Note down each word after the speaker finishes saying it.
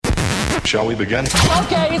Shall we begin?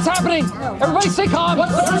 Okay, it's happening. Everybody stay calm.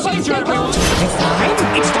 What's the procedure? It's time.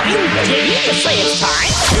 It's time. You need to say it's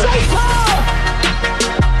time. Stay calm.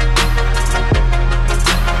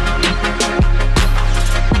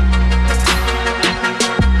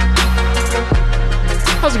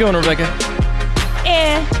 How's it going, Rebecca?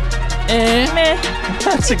 Meh.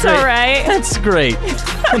 That's It's great. all right. That's great.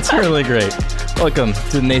 That's really great. Welcome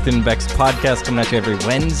to the Nathan and Beck's podcast, coming at you every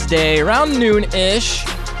Wednesday around noon-ish.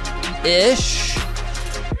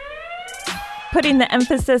 Putting the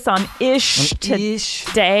emphasis on ish Ish.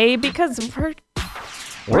 today because we're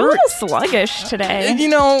a little sluggish today. You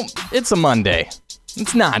know, it's a Monday.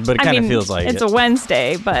 It's not, but it kind of feels like it's it. a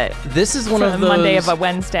Wednesday, but This is one it's of a those Monday of a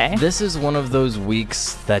Wednesday. This is one of those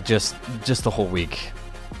weeks that just the whole week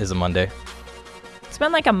is a Monday. It's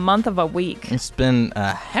been like a month of a week. It's been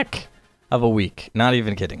a heck of a week. Not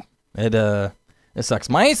even kidding. It sucks.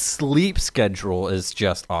 My sleep schedule is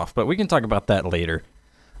just off, but we can talk about that later.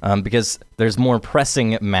 Because there's more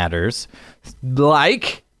pressing matters.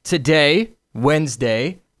 Like today,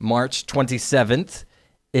 Wednesday, March 27th,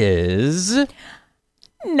 is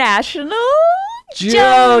National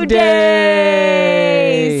Joe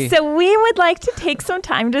Day. So we would like to take some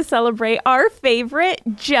time to celebrate our favorite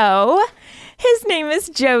Joe. His name is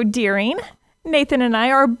Joe Deering. Nathan and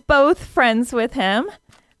I are both friends with him.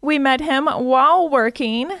 We met him while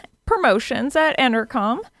working promotions at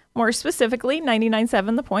Entercom, more specifically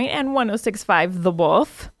 99.7 The Point and 106.5 The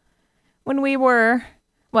Wolf. When we were,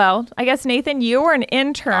 well, I guess, Nathan, you were an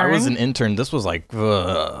intern. I was an intern. This was like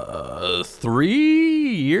 3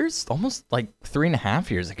 years, almost like 3.5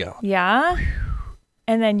 years ago. Yeah.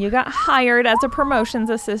 And then you got hired as a promotions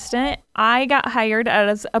assistant. I got hired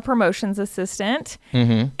as a promotions assistant.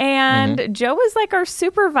 And Joe was like our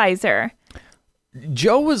supervisor.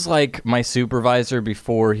 Joe was like my supervisor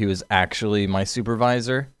before he was actually my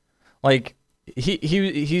supervisor. Like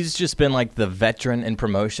he's just been like the veteran in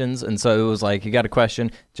promotions, and so it was like, you got a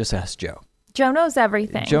question, just ask Joe. Joe knows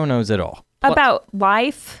everything. Joe knows it all. About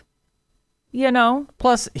life, you know.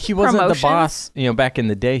 Plus, he wasn't Promotions. the boss. You know, back in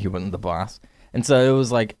the day, he wasn't the boss, and so it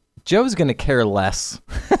was like, Joe's gonna care less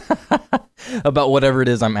about whatever it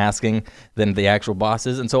is I'm asking than the actual boss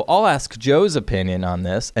is, and so I'll ask Joe's opinion on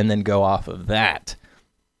this and then go off of that.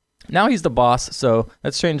 Now he's the boss, so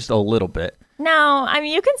that's changed a little bit. No, I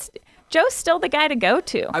mean, Joe's still the guy to go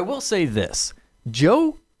to. I will say this.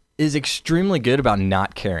 Joe is extremely good about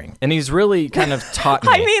not caring, and he's really kind of taught me.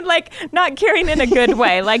 I mean, like, not caring in a good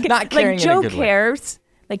way. Like, Not caring like in a Joe good way. cares.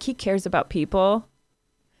 Like, he cares about people.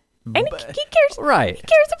 And he cares. Right. He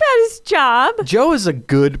cares about his job. Joe is a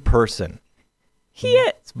good person, He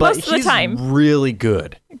is, but most of the he's time. really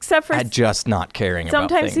good Except for at just not caring about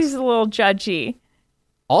sometimes things. he's a little judgy.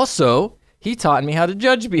 Also, he taught me how to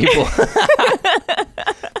judge people.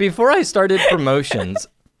 Before I started promotions,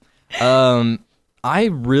 I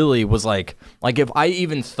really was like if I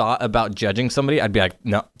even thought about judging somebody, I'd be like,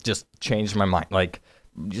 no, just change my mind. Like,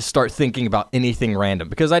 just start thinking about anything random,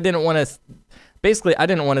 because I didn't want to. Basically, I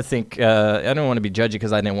didn't want to think. I didn't want to be judgy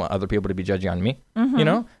because I didn't want other people to be judgy on me. You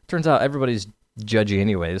know, turns out everybody's judgy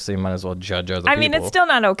anyway, so you might as well judge other people. I mean, it's still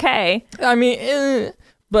not okay. I mean,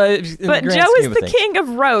 but in the But grand Joe scheme is of the things. king of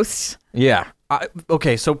roasts. Yeah.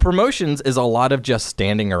 Okay, so promotions is a lot of just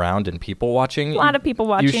standing around and people watching. A lot of people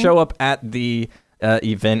watching. You show up at the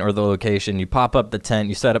event or the location, you pop up the tent,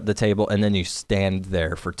 you set up the table, and then you stand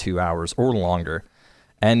there for 2 hours or longer.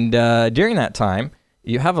 And during that time,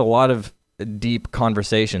 you have a lot of deep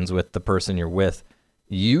conversations with the person you're with,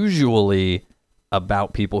 usually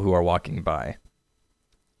about people who are walking by.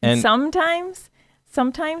 And sometimes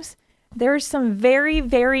there's some very,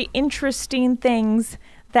 very interesting things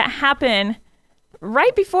that happen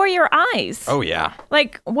right before your eyes. oh yeah.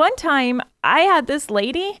 Like, one time I had this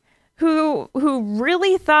lady who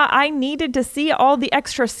really thought I needed to see all the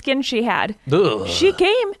extra skin she had. Ugh. She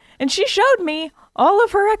came and she showed me all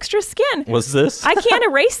of her extra skin. Was this? I can't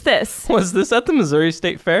erase this. Was this at the Missouri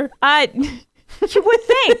State Fair? You would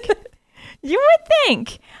think. You would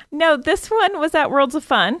think. No, this one was at Worlds of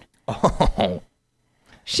Fun. Oh.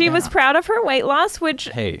 She was proud of her weight loss, which,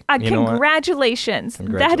 Hey, you know what? congratulations. That is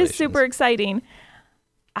Congratulations. super exciting.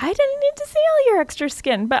 I didn't need to see all your extra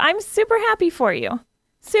skin, but I'm super happy for you.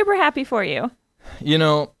 Super happy for you. You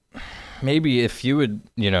know, maybe if you would,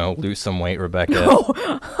 lose some weight,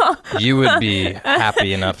 Rebecca, you would be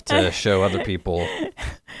happy enough to show other people,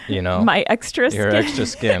 My extra skin. your extra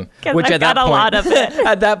skin. 'Cause I've got a lot of it.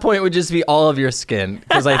 At that point would just be all of your skin.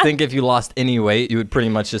 Because I think if you lost any weight, you would pretty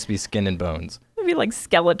much just be skin and bones. It'd be like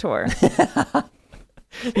Skeletor.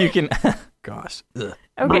 You can, gosh. Ugh.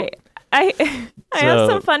 Okay. I have So-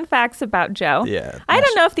 some fun facts about Joe. Yeah. I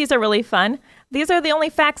don't know if these are really fun. These are the only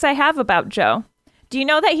facts I have about Joe. Do you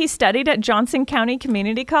know that he studied at Johnson County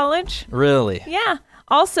Community College? Really? Yeah.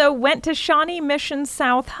 Also went to Shawnee Mission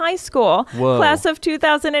South High School, Whoa. class of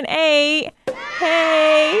 2008.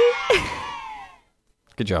 Hey.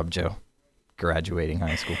 Good job, Joe. Graduating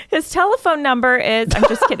high school. His telephone number is, I'm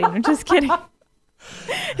just kidding. I'm just kidding.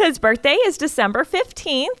 His birthday is December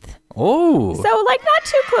 15th. Oh. So, like, not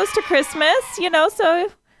too close to Christmas,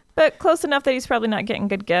 but close enough that he's probably not getting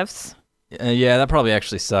good gifts. Yeah, that probably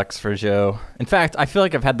actually sucks for Joe. In fact, I feel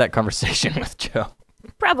like I've had that conversation with Joe.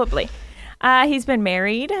 Probably. He's been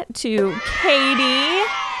married to Katie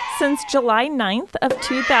since July 9th of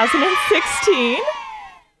 2016.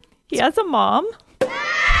 He has a mom.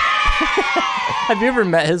 Have you ever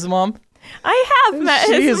met his mom? I have met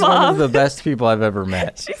She his is mom. one of the best people I've ever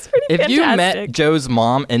met. She's pretty If you fantastic. met Joe's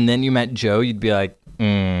mom and then you met Joe, you'd be like,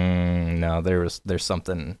 no, there's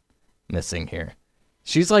something missing here.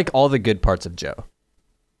 She's like all the good parts of Joe.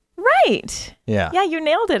 Right. Yeah. Yeah, you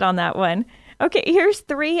nailed it on that one. Okay, here's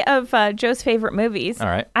 3 of Joe's favorite movies. All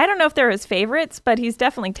right. I don't know if they're his favorites, but he's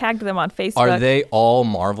definitely tagged them on Facebook. Are they all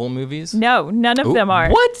Marvel movies? No, none of Ooh, them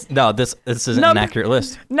are. What? No, this isn't an accurate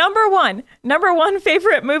list. Number one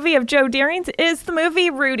favorite movie of Joe Deering's is the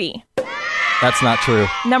movie Rudy. That's not true.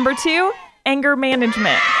 Number 2, Anger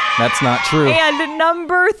Management. That's not true. And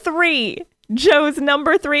number 3, Joe's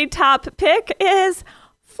number 3 top pick is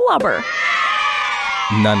Flubber.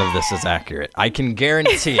 None of this is accurate. I can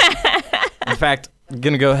guarantee it. In fact, I'm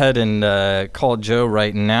going to go ahead and call Joe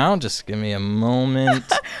right now. Just give me a moment.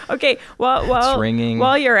 Okay, well, ringing.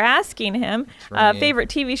 while you're asking him, ringing. favorite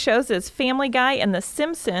TV shows is Family Guy and The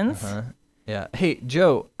Simpsons. Yeah. Hey,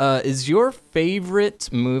 Joe, is your favorite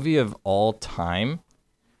movie of all time?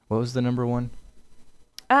 What was the number 1?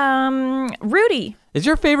 Rudy. Is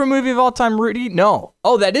your favorite movie of all time Rudy? No.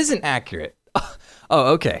 Oh, that isn't accurate.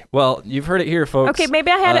 Oh, okay. Well, you've heard it here, folks. Okay,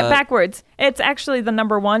 maybe I had it backwards. It's actually the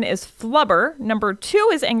number 1 is Flubber, number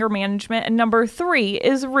 2 is Anger Management, and number 3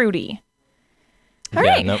 is Rudy. All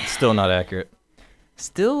Yeah, right. nope, still not accurate.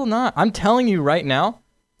 Still not. I'm telling you right now,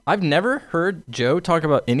 I've never heard Joe talk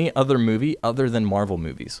about any other movie other than Marvel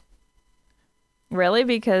movies. Really?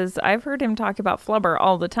 Because I've heard him talk about Flubber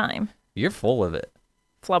all the time. You're full of it.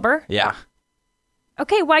 Flubber? Yeah.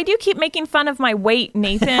 Okay, why do you keep making fun of my weight,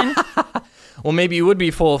 Nathan? Well, maybe you would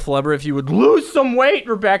be full of flubber if you would lose some weight,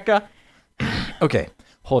 Rebecca. Okay,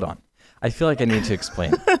 hold on. I feel like I need to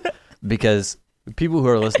explain because people who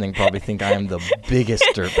are listening probably think I am the biggest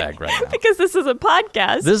dirtbag right now. Because this is a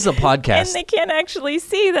podcast. This is a podcast. And they can't actually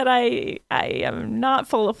see that I am not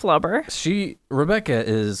full of flubber. Rebecca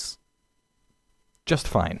is just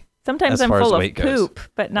fine. Sometimes As I'm far as full of weight goes. poop,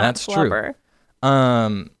 but not That's true.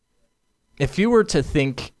 flubber. If you were to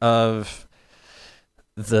think of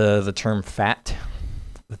the term fat,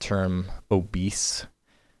 the term obese,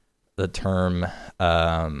 the term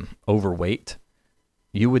overweight,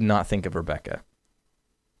 you would not think of Rebecca.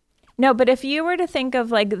 No, but if you were to think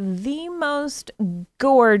of like the most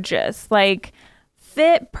gorgeous, like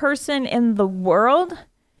fit person in the world,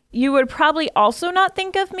 you would probably also not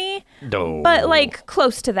think of me, No. but like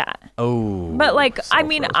close to that. Oh. But like, I so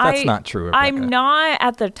mean, gross. That's not true, Rebecca. I'm not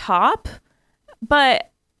at the top, but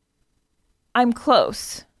I'm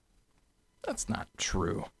close. That's not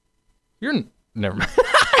true. Never mind.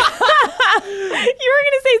 You were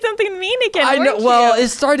going to say something mean again. I know. weren't Well, you? it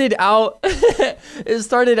started out. It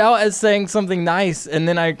started out as saying something nice, and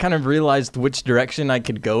then I kind of realized which direction I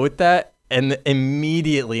could go with that, and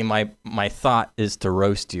immediately my thought is to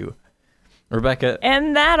roast you, Rebecca.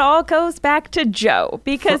 And that all goes back to Joe,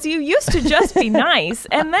 because you used to just be nice.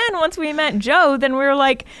 And then once we met Joe, then we were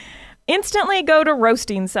like, instantly go to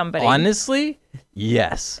roasting somebody. Honestly,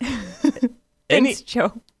 yes. Thanks,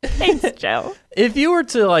 Joe. Thanks, Joe. If you were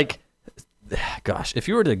to if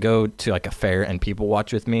you were to go to like a fair and people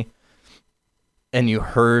watch with me, and you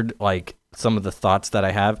heard like some of the thoughts that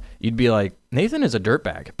I have, you'd be like, Nathan is a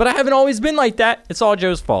dirtbag. But I haven't always been like that. It's all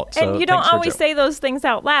Joe's fault. So And you don't thanks for always Joe. say those things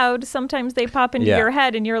out loud. Sometimes they pop into Yeah. your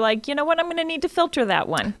head and you're like, you know what? I'm going to need to filter that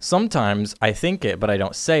one. Sometimes I think it, but I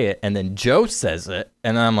don't say it, and then Joe says it,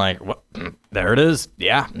 and I'm like, "What? There it is.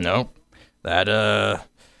 Yeah, no, that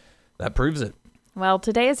proves it." Well,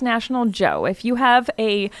 today is National Joe. If you have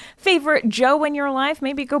a favorite Joe in your life,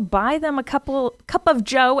 maybe go buy them a cup of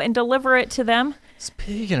Joe and deliver it to them.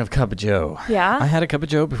 Speaking of cup of Joe, Yeah? I had a cup of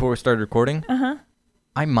Joe before we started recording.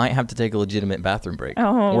 I might have to take a legitimate bathroom break.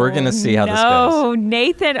 Oh, We're gonna see how this goes. No,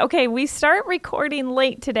 Nathan. Okay, we start recording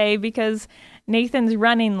late today because Nathan's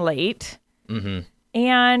running late. Mm-hmm.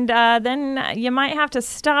 And then you might have to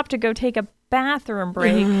stop to go take a bathroom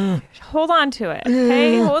break. Hold on to it,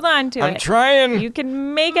 okay? Hold on to it. I'm trying. You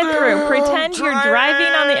can make it through. Pretend you're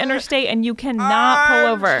driving on the interstate and you cannot pull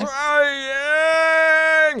over.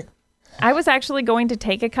 Trying. I was actually going to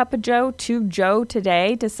take a cup of Joe to Joe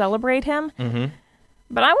today to celebrate him. Mm-hmm.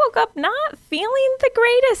 But I woke up not feeling the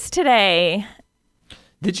greatest today.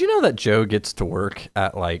 Did you know that Joe gets to work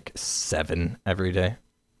at like 7 every day?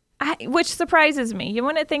 Which surprises me. You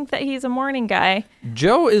wouldn't think that he's a morning guy.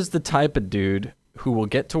 Joe is the type of dude who will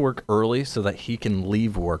get to work early so that he can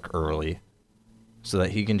leave work early. So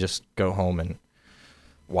that he can just go home and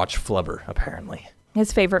watch Flubber, apparently.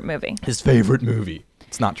 His favorite movie. His favorite movie.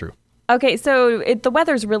 It's not true. Okay, so the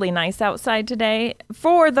weather's really nice outside today.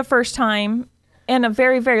 For the first time in a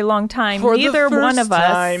very, very long time, neither one of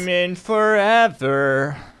us... time in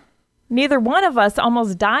forever. Neither one of us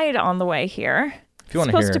almost died on the way here. If you want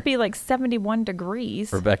It's to hear supposed to be like 71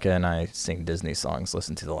 degrees. Rebecca and I sing Disney songs,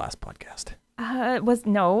 listen to the last podcast. That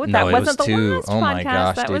No, wasn't it was the two. last Oh podcast. my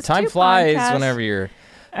gosh, That dude. was Time 2 flies podcasts whenever you're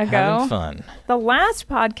ago. having fun. The last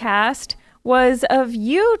podcast was of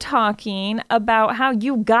you talking about how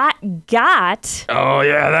you got. Oh,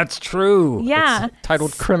 yeah, that's true. Yeah. It's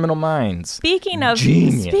titled Criminal Minds. Speaking of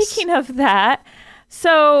that,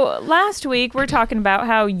 so last week we're talking about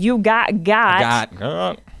how you got.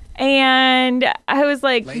 And I was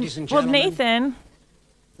like, Ladies and well, gentlemen. Nathan,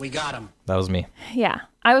 We got him. That was me. yeah.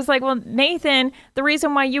 I was like, well, Nathan, the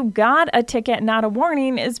reason why you got a ticket, not a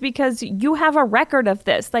warning, is because you have a record of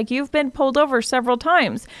this. Like, you've been pulled over several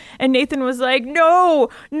times. And Nathan was like, no,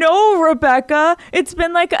 Rebecca. It's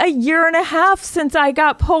been like a year and a half since I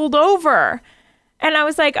got pulled over. And I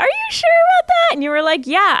was like, are you sure about that? And you were like,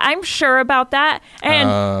 yeah, I'm sure about that.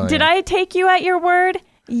 And did I take you at your word?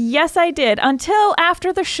 Yes, I did. Until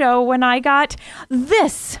after the show when I got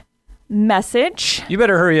this message. You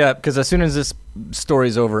better hurry up, because as soon as this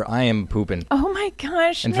story's over, I am pooping. Oh my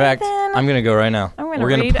gosh, In Nathan. fact, I'm going to go right now. I'm We're gonna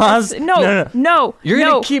gonna read pause. No. You're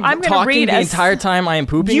going to keep I'm gonna talking read the entire time I am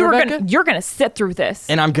pooping, Rebecca? You're gonna sit through this.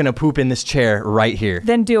 And I'm going to poop in this chair right here.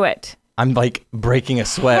 Then do it. I'm like breaking a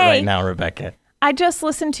sweat Hey. right now, Rebecca. I just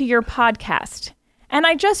listened to your podcast, and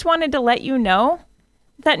I just wanted to let you know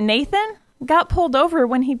that Nathan got pulled over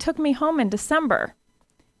when he took me home in December.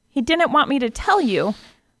 He didn't want me to tell you,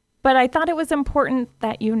 but I thought it was important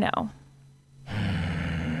that you know.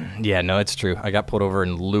 Yeah, no, it's true. I got pulled over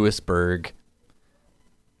in Lewisburg.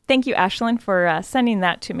 Thank you, Ashlyn, for sending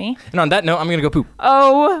that to me. And on that note, I'm going to go poop.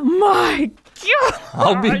 Oh my God.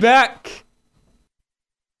 I'll be back.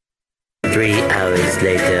 3 hours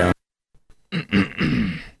later.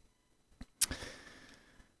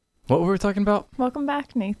 What were we talking about? Welcome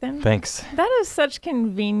back, Nathan. Thanks. That is such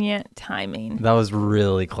convenient timing. That was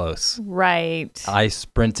really close. Right. I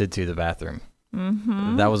sprinted to the bathroom.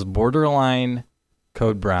 Mm-hmm. That was borderline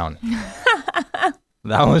code brown.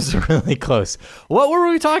 That was really close. What were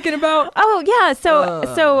we talking about? Oh, yeah.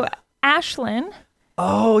 So Ashlyn,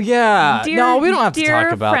 Oh, yeah. No, we don't have to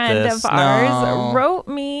talk about friend this. of ours, No. wrote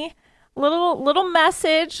me little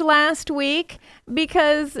message last week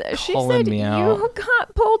because she Calling said me you out.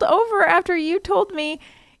 got pulled over after you told me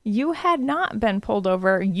you had not been pulled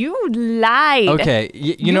over. You lied. Okay,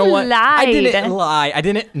 you know what? lied. I didn't lie. I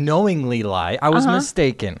didn't knowingly lie. I was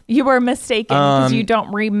mistaken. You were mistaken because you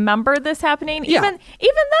don't remember this happening. Yeah. Even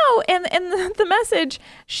though in the message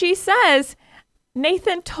she says,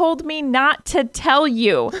 Nathan told me not to tell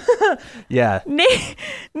you. Yeah. Nathan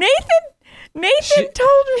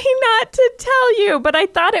told me not to tell you, but I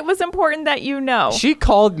thought it was important that you know. She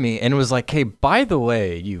called me and was like, hey, by the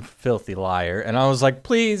way, you filthy liar. And I was like,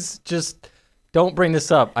 please, just don't bring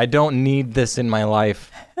this up. I don't need this in my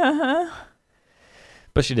life.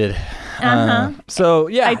 But she did. So,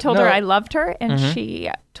 yeah. I told her no. I loved her, and she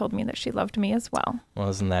told me that she loved me as well.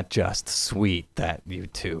 Wasn't that just sweet that you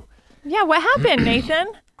two? Yeah, what happened, Nathan?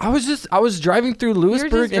 I was driving through You were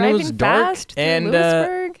Lewisburg just and it was driving dark. fast through And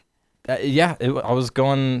Lewisburg? yeah, I was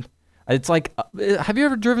going. It's like, have you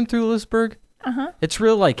ever driven through Lewisburg? It's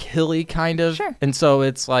real like hilly kind of. Sure. And so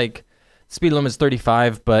it's like speed limit's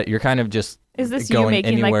 35, but you're kind of just Is this you going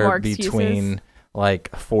making, like, anywhere more excuses? between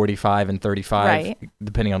like 45 and 35, Right.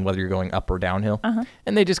 depending on whether you're going up or downhill.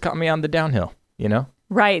 And they just caught me on the downhill, you know?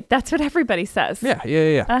 Right, that's what everybody says.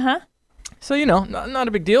 Yeah. Uh-huh. So, you know, not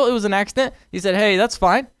a big deal. It was an accident. He said, hey, that's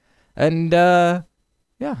fine. And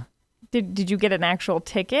yeah, Did you get an actual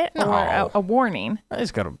ticket or No. a warning? I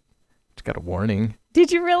just got a warning.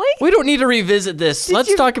 Did you really? We don't need to revisit this. Did Let's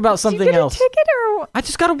you- talk about did something you get else. A ticket or I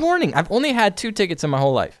just got a warning. I've only had 2 tickets in my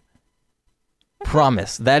whole life.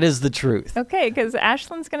 Promise. That is the truth. okay? Because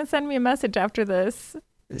Ashlyn's gonna send me a message after this.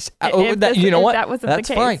 Oh, If that, this- you know if what? that wasn't the That's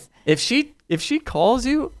fine. case. If she calls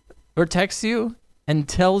you or texts you and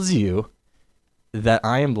tells you that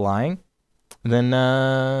I am lying,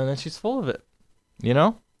 then she's full of it. You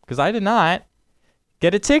know? Because I did not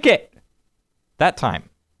get a ticket. That time,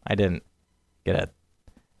 I didn't get a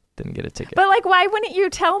ticket. But like, why wouldn't you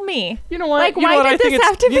tell me? You know what? Like, You know why what? I did think this it's-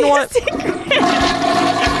 have to you be know a what? secret?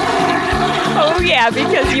 Oh yeah,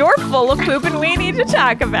 because you're full of poop and we need to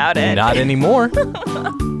talk about it. Not anymore.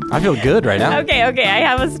 I feel good right now. Okay, I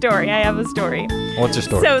have a story. What's your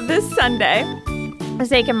story? So this Sunday, I was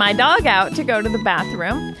taking my dog out to go to the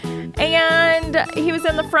bathroom, and he was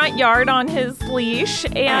in the front yard on his leash,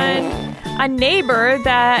 and a neighbor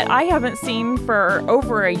that I haven't seen for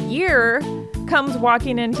over a year comes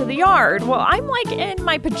walking into the yard. Well, I'm like in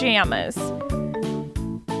my pajamas,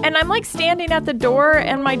 and I'm like standing at the door,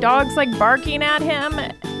 and my dog's like barking at him,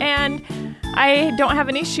 and I don't have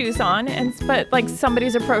any shoes on, but like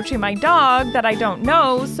somebody's approaching my dog that I don't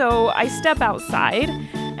know, so I step outside,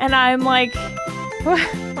 and I'm like,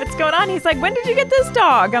 what's going on? He's like, when did you get this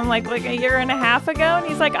dog? I'm like a year and a half ago, and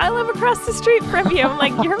he's like, I live across the street from you. I'm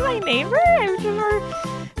like, you're my neighbor? I've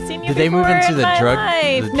never seen you Did they move before into in the my drug-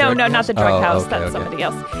 life." the No, drug not house? the drug Oh, house. okay, That's okay. somebody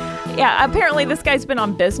else. Yeah, apparently this guy's been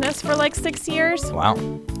on business for like 6 years. Wow.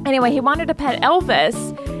 Anyway, he wanted to pet Elvis,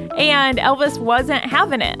 and Elvis wasn't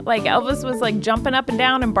having it. Like, Elvis was like jumping up and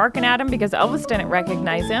down and barking at him because Elvis didn't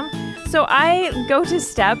recognize him. So I go to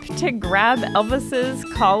step to grab Elvis's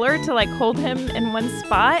collar to like hold him in one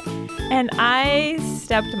spot, and I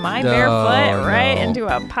stepped my bare foot right into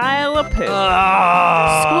a pile of poop.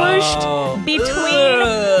 Squished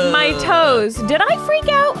between my toes. Did I freak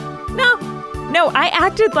out? No, I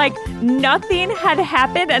acted like nothing had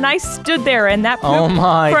happened, and I stood there in that poop Oh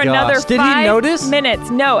my for another gosh. Did he 5 notice? minutes.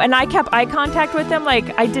 No, and I kept eye contact with him.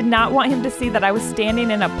 Like, I did not want him to see that I was standing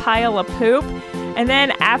in a pile of poop. And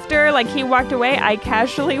then after, like, he walked away, I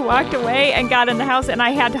casually walked away and got in the house, and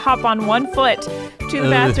I had to hop on one foot to the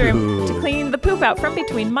bathroom to clean the poop out from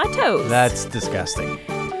between my toes. That's disgusting.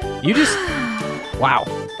 You just, wow.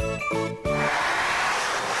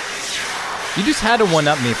 You just had to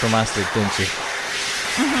one-up me from last week, didn't you?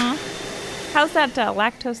 How's that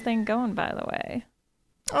lactose thing going, by the way?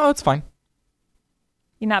 Oh, it's fine.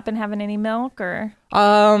 You not been having any milk, or?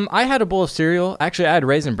 I had a bowl of cereal. Actually, I had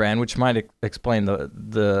Raisin Bran, which might explain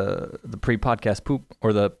the pre-podcast poop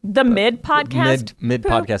or the Mid-podcast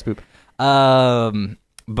podcast poop. Yeah,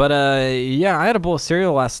 I had a bowl of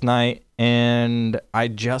cereal last night, and I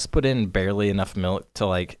just put in barely enough milk to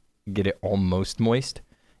like get it almost moist.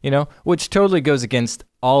 You know, which totally goes against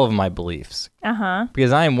all of my beliefs. Uh-huh.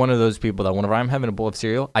 Because I am one of those people that whenever I'm having a bowl of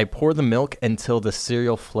cereal, I pour the milk until the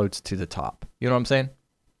cereal floats to the top. You know what I'm saying?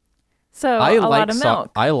 So I a lot of milk.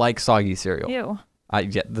 I like soggy cereal. Ew.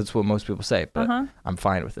 Yeah, that's what most people say, but Uh-huh. I'm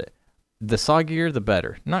fine with it. The soggier, the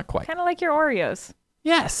better. Not quite. Kind of like your Oreos.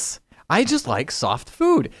 Yes. I just like soft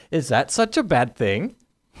food. Is that such a bad thing?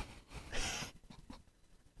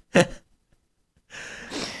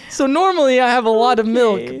 So normally I have a lot of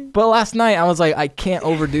milk, but last night I was like, I can't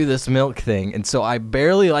overdo this milk thing. And so I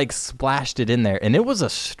barely like splashed it in there, and it was a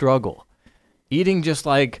struggle. Eating just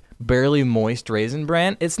like barely moist Raisin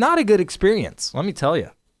Bran, it's not a good experience, let me tell you.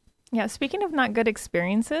 Yeah, speaking of not good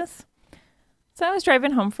experiences, so I was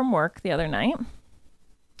driving home from work the other night.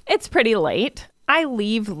 It's pretty late. I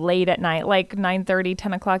leave late at night, like 9:30,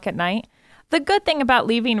 10 o'clock at night. The good thing about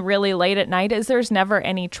leaving really late at night is there's never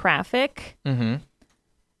any traffic. Mm-hmm.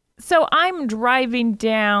 So I'm driving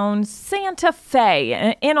down Santa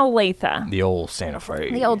Fe in Olathe. The old Santa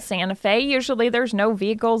Fe. The old Santa Fe. Usually there's no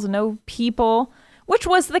vehicles, no people, which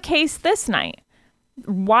was the case this night.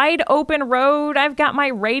 Wide open road. I've got my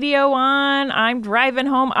radio on. I'm driving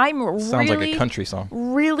home. Sounds like a country song.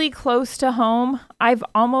 Really close to home. I've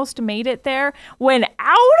almost made it there when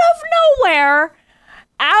out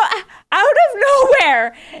of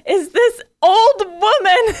nowhere, is this old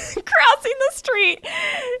woman crossing the street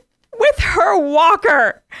with her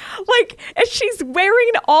walker. Like, and she's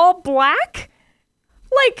wearing all black.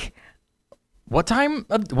 Like, What time?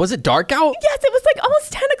 Was it dark out? yes, it was like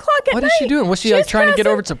almost 10 o'clock at night. What is she doing? Was she like was trying to get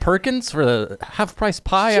crossing- over to Perkins for the half-price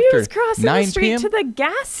pie She after was crossing 9 the street p.m.? to the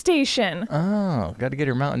gas station. Oh, got to get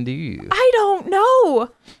her Mountain Dew. I don't know.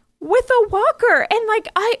 With a walker. And like,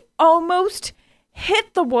 I almost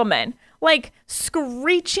hit the woman. Like,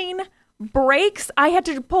 screeching brakes. I had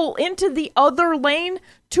to pull into the other lane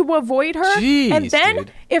to avoid her. Jeez, and then,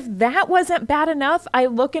 dude. if that wasn't bad enough, I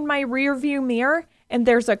look in my rear view mirror and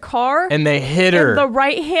there's a car And they hit her. in the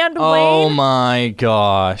right-hand Oh lane. my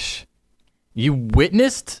gosh. You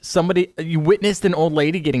witnessed an old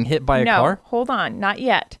lady getting hit by a No, car? hold on, not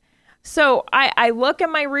yet. So I look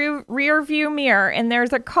in my rear view mirror and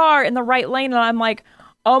there's a car in the right lane and I'm like,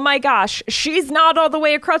 oh my gosh, she's not all the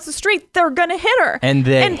way across the street. They're going to hit her. And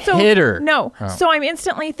they hit her. No. Oh. So I'm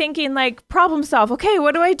instantly thinking like problem solve. Okay,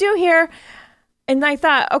 what do I do here? And I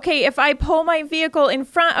thought, okay, if I pull my vehicle in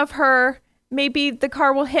front of her, maybe the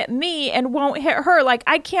car will hit me and won't hit her. Like,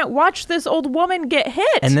 I can't watch this old woman get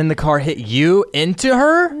hit. And then the car hit you into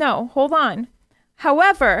her? No, hold on.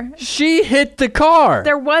 However, She hit the car.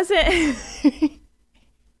 there wasn't...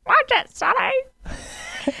 Watch it, Sonny.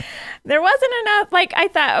 There wasn't enough. Like, I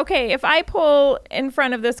thought, okay, if I pull in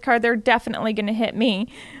front of this car, they're definitely going to hit me.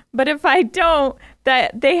 But if I don't,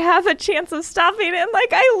 that they have a chance of stopping. And like,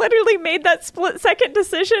 I literally made that split second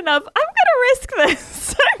decision of, I'm going to risk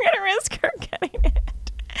this. I'm going to risk her getting it.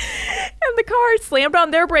 And the car slammed on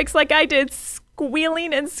their brakes like I did,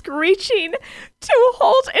 squealing and screeching to a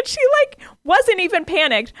halt. And she like wasn't even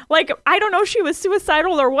panicked. Like, I don't know if she was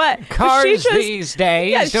suicidal or what. But she Cars just- these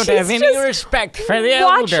days Yeah, don't she's have any just respect for the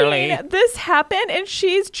watching elderly. this happen, and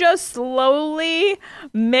she's just slowly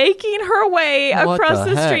making her way What across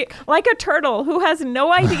the the street heck? like a turtle who has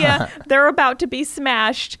no idea they're about to be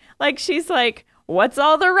smashed. Like, she's like, what's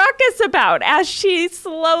all the ruckus about? As she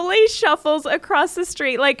slowly shuffles across the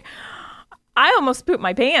street. Like, I almost pooped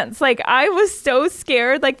my pants. Like, I was so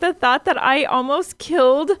scared. Like, the thought that I almost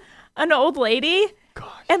killed an old lady.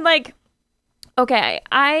 Gosh. And like, okay,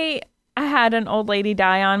 I had an old lady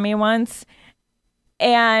die on me once,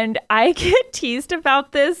 and I get teased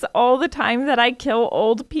about this all the time, that I kill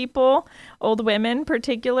old people, old women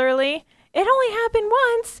particularly. It only happened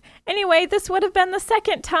once. Anyway, this would have been the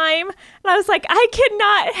second time. And I was like, I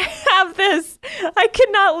cannot have this. I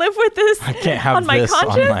cannot live with this I can't have on my this on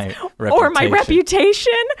conscience my or my reputation.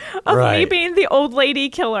 reputation of me Right. being the old lady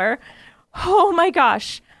killer. Oh my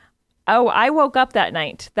gosh. Oh, I woke up that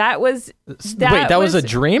night. That was Wait, that was a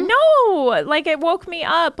dream? No, like it woke me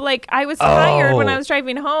up. Like I was tired when I was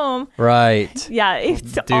driving home. Right. Yeah,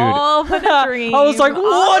 it's Dude. all but a dream. I was like, All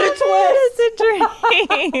what a of it is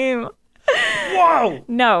a dream. Whoa.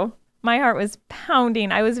 No, my heart was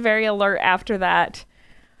pounding. I was very alert after that.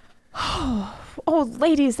 Old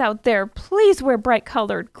ladies out there, please wear bright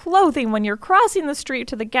colored clothing when you're crossing the street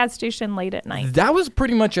to the gas station late at night. That was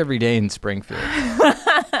pretty much every day in Springfield.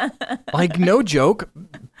 Like, no joke.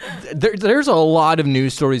 There's a lot of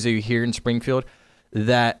news stories that you hear in Springfield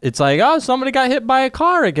that it's like, oh, somebody got hit by a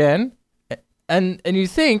car again. And you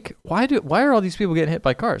think, why are all these people getting hit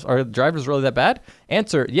by cars? Are the drivers really that bad?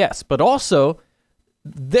 Answer, yes. But also,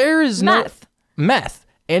 there is meth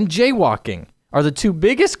and jaywalking are the two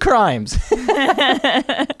biggest crimes.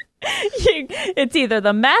 It's either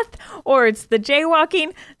the meth or it's the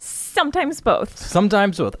jaywalking, sometimes both.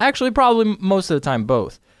 Sometimes both. Actually, probably most of the time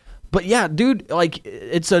both. But yeah, dude, like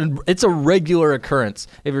it's a regular occurrence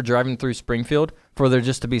if you're driving through Springfield for there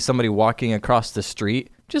just to be somebody walking across the street,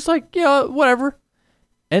 just like, yeah, whatever,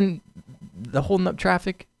 and the holding up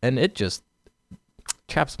traffic, and it just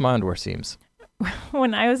chaps my underwear seams.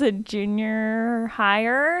 When I was a junior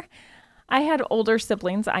higher, I had older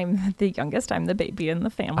siblings. I'm the youngest. I'm the baby in the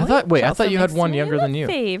family. I thought which also you had makes one me younger the than you.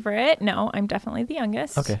 Favorite? No, I'm definitely the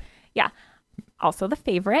youngest. Okay. Yeah. Also the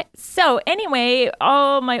favorite. So anyway,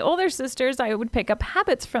 all my older sisters, I would pick up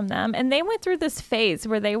habits from them, and they went through this phase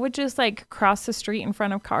where they would just like cross the street in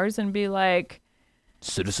front of cars and be like,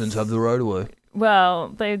 Citizens have the right of way. well,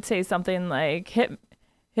 they'd say something like, hit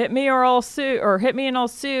me or I'll sue, or hit me and I'll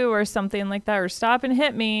sue, or something like that, or stop and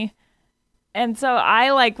hit me. And so I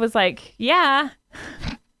like was like, yeah,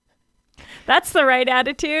 that's the right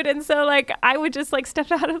attitude. And so like I would just like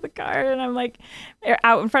step out of the car, and I'm like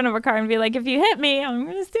out in front of a car and be like, if you hit me, I'm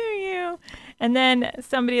gonna sue you. And then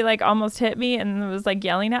somebody like almost hit me and was like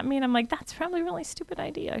yelling at me, and I'm like, that's probably a really stupid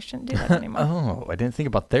idea. I shouldn't do that anymore. Oh, I didn't think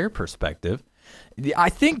about their perspective. I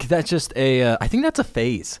think that's just I think that's a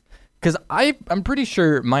phase. Because I'm pretty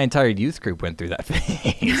sure my entire youth group went through that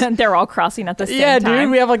phase. And they're all crossing at the same Yeah, time. dude,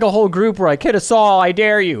 we have like a whole group where like, hit us all, I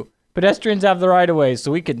dare you. Pedestrians have the right of way,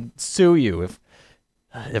 so we can sue you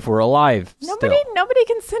if we're alive Nobody still.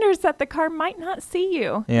 considers that the car might not see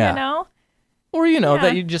you. Yeah. You know? Or, Yeah.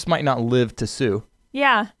 that you just might not live to sue.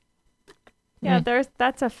 Yeah. Yeah,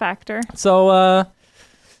 that's a factor. So,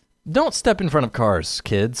 don't step in front of cars,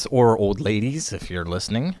 kids, or old ladies, if you're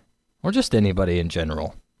listening, or just anybody in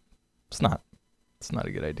general. It's not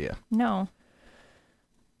a good idea. No.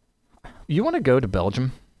 You want to go to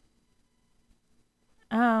Belgium?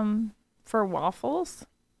 For waffles?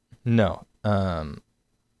 No.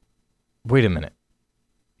 Wait a minute.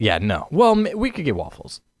 Yeah, no. Well, we could get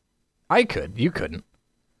waffles. I could. You couldn't.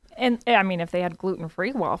 And I mean, if they had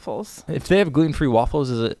gluten-free waffles. If they have gluten-free waffles,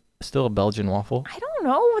 is it still a Belgian waffle? I don't don't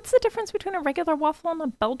know. What's the difference between a regular waffle and a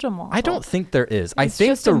Belgian waffle? I don't think there is. I It's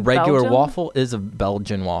think just the in regular Belgium? waffle is a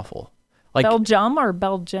Belgian waffle. Like Belgium or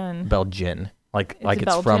Belgian? Belgian. Like it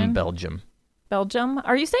it's from Belgian? Belgium. Belgium?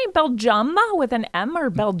 Are you saying Belgium with an M or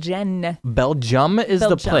Belgian? Belgium is the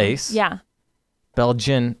Belgium. place. Yeah.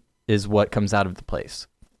 Belgian is what comes out of the place.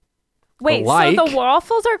 Wait, like- so the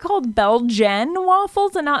waffles are called Belgian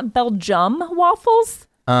waffles and not Belgium waffles?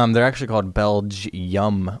 They're actually called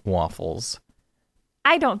Belgium waffles.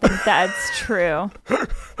 I don't think that's true.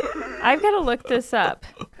 I've got to look this up.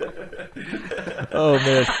 Oh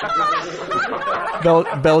man.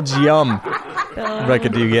 Belgium. Rebecca,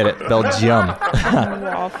 do you get it? Belgium.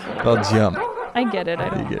 Waffle. Belgium. I get it. I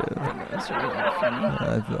don't. Get it? That's really funny.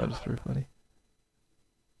 I thought it was pretty funny.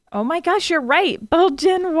 Oh my gosh, you're right.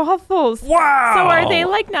 Belgian waffles. Wow. So are they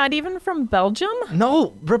like not even from Belgium?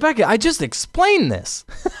 No, Rebecca, I just explained this.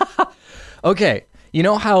 Okay, you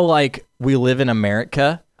know how like we live in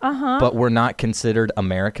America, but we're not considered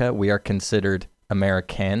America. We are considered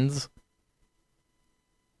Americans,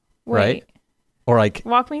 Wait, right? Or like,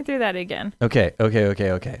 walk me through that again. okay.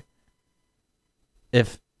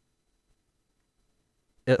 If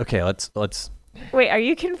okay, let's. Wait, are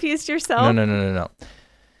you confused yourself? No.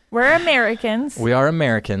 We're Americans. We are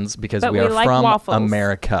Americans because But we we are like from waffles.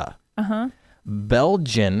 America. Uh-huh.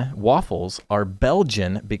 Belgian waffles are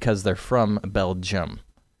Belgian because they're from Belgium.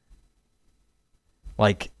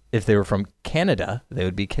 Like if they were from Canada, they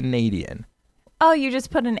would be Canadian. Oh, you just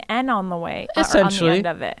put an N on the way. or Essentially. on the end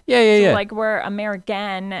of it. Yeah. So like we're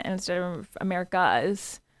American instead of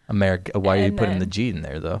Americas. America. Why are you And putting the then- G in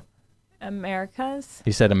there though? Americas.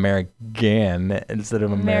 You said American instead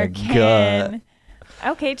of America. American.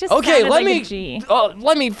 Okay, just Okay, sounded let like me a G.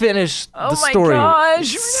 let me finish Oh the my story.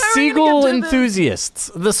 gosh, we're never Seagull gonna get to this.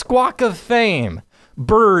 enthusiasts, the squawk of fame,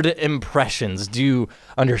 bird impressions. Do you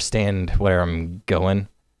understand where I'm going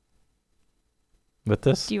with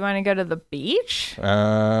this? Do you want to go to the beach?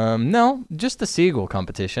 No, just the seagull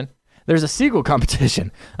competition. There's a seagull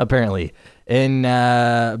competition apparently in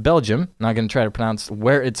Belgium. Not going to try to pronounce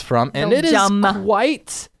where it's from, and Belgium. it is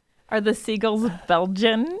quite. Are the seagulls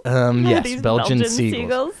Belgian? Are Yes, these Belgian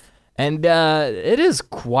seagulls. And it is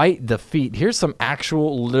quite the feat. Here's some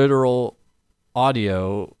actual literal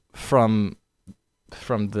audio from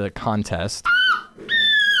the contest.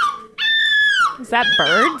 Is that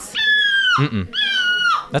birds?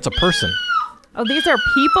 That's a person Oh, these are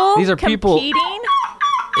people. These are people- competing.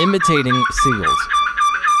 imitating seagulls.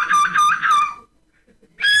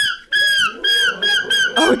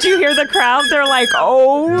 Oh, do you hear the crowd? They're like,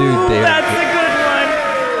 oh, Dude, they are- that's a good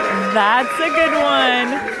one. That's a good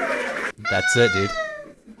one. That's it, dude.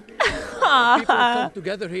 People come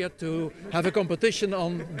together here to have a competition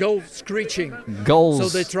on gull screeching. Gulls.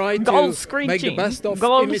 So they try Gull to make the screeching. best of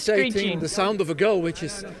Gull imitating screeching. the sound of a gull, which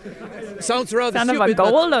sounds rather Sound of a stupid,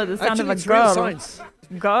 gull but or the sound of actually a it's real girl? science.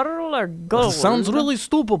 Girl or gold? It sounds really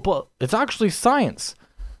stupid, but it's actually science.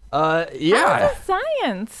 Yeah. How's that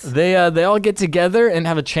science? They all get together and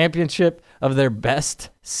have a championship of their best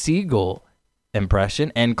seagull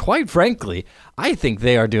impression, and quite frankly, I think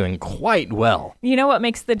they are doing quite well. You know what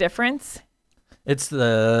makes the difference? It's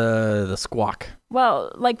the squawk.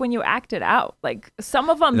 Well, like when you act it out, like some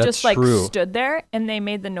of them That's just like true. stood there and they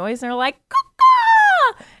made the noise and they're like,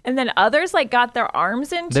 "Caw-caw!" And then others like got their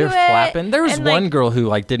arms into They're it. flapping. There was and, one like, girl who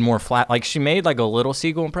like did more flap, like she made like a little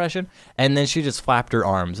seagull impression, and then she just flapped her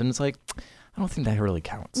arms, and it's like, I don't think that really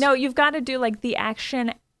counts. No, you've got to do like the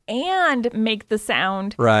action and make the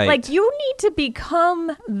sound. Right. Like you need to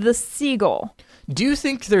become the seagull. Do you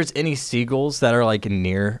think there's any seagulls that are like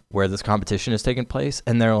near where this competition is taking place,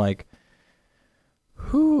 and they're like,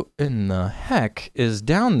 who in the heck is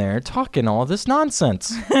down there talking all this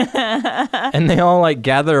nonsense? And they all like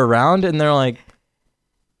gather around and they're like,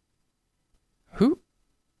 who?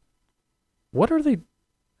 What are they?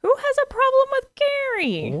 Who has a problem with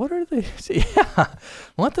Gary? What are they? Yeah.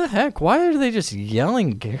 What the heck? Why are they just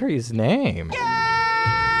yelling Gary's name?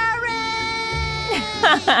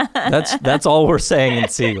 That's all we're saying in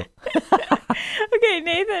seagull. Okay,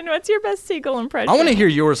 Nathan, what's your best seagull impression? I want to hear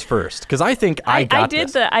yours first because I think I got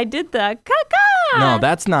this. I did the caca. No,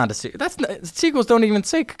 that's not a seagull. That's not, seagulls don't even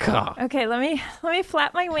say caw. Okay, let me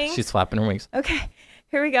flap my wings. She's flapping her wings. Okay,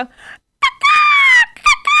 here we go.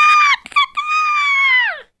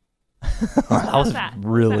 That was that?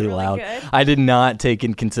 really Was that really loud. good? I did not take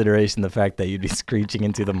in consideration the fact that you'd be screeching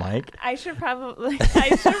into the mic. I should probably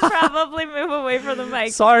move away from the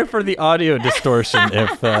mic. Sorry for the audio distortion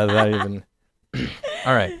if that even.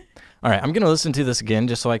 All right. I'm gonna listen to this again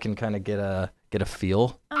just so I can kind of get a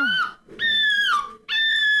feel.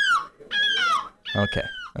 Okay.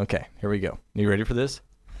 Okay, here we go. You ready for this?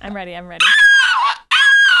 I'm ready. I'm ready.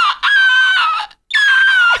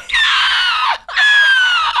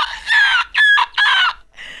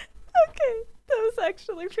 Okay, that was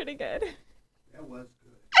actually pretty good.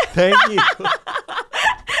 Thank you.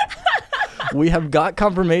 We have got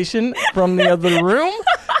confirmation from the other room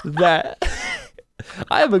that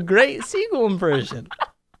I have a great seagull impression.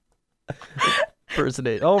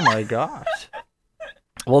 Impersonate. Oh my gosh.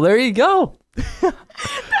 Well, there you go. That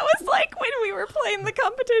was like when we were playing the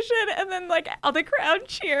competition and then like all the crowd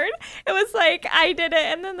cheered. It was like I did it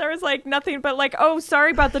and then there was like nothing but like, oh,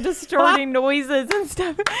 sorry about the distorting noises and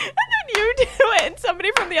stuff. And then you do it and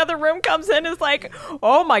somebody from the other room comes in and is like,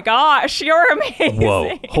 oh my gosh, you're amazing.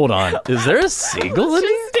 Whoa, hold on. Is there a seagull in here?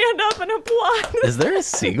 Just stand up and applaud. Is there a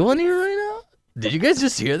seagull in here right now? Did you guys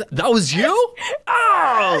just hear that? That was you?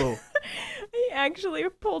 Oh! He actually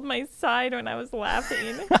pulled my side when I was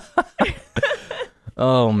laughing.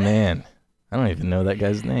 Oh, man. I don't even know that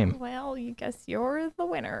guy's name. Well, you guess you're the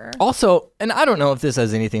winner. Also, and I don't know if this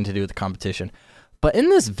has anything to do with the competition, but in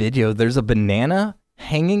this video, there's a banana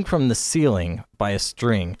hanging from the ceiling by a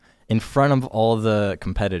string in front of all the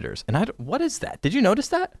competitors. And what is that? Did you notice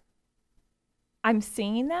that? I'm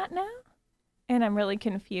seeing that now, and I'm really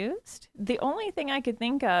confused. The only thing I could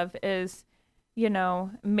think of is, you know,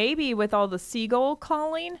 maybe with all the seagull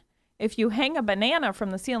calling, if you hang a banana from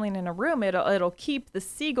the ceiling in a room, it'll keep the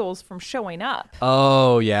seagulls from showing up.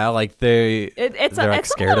 Oh, yeah, like It's they're a like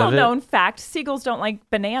scared of little it? known fact. Seagulls don't like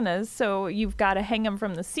bananas, so you've got to hang them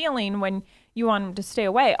from the ceiling when you want them to stay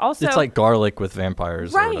away. Also, It's like garlic with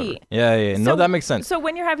vampires. Or whatever. Right. Yeah. No, so- that makes sense. So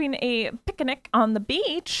when you're having a picnic on the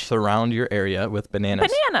beach, Surround your area with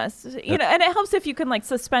bananas. you know, and it helps if you can like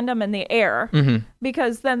suspend them in the air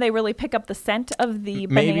because then they really pick up the scent of the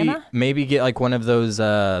banana. Maybe get like one of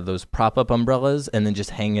those prop-up umbrellas and then just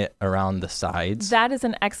hang it around the sides. That is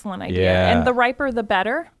an excellent idea. Yeah. And the riper, the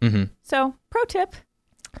better. Mm-hmm. So, pro tip,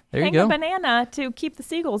 There hang you go. a banana to keep the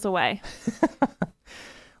seagulls away.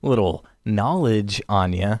 Little knowledge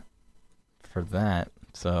on you for that.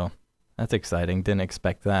 So that's exciting. Didn't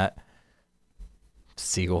expect that.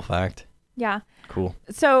 Seagull fact. Yeah. Cool.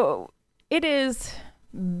 So, it is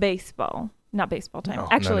not baseball time. No,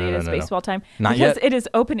 Actually, no, it is no. baseball time. Not because yet. it is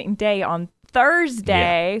opening day on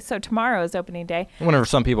Thursday. So, tomorrow is opening day. Whenever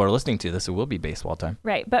some people are listening to this, it will be baseball time.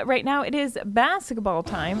 Right, but right now it is basketball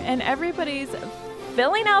time, and everybody's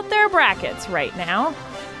filling out their brackets right now.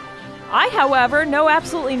 I, however, know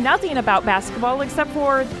absolutely nothing about basketball except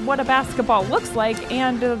for what a basketball looks like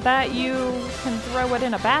and that you can throw it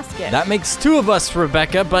in a basket. That makes two of us,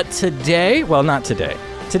 Rebecca, but today, well, not today.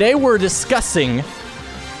 Today we're discussing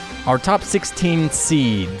our top 16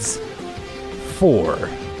 seeds for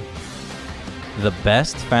the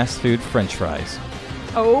best fast food French fries.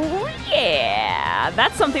 Oh, yeah.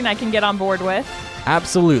 That's something I can get on board with.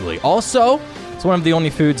 Absolutely. Also, it's one of the only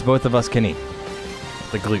foods both of us can eat.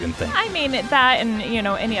 The gluten thing. I mean, that and, you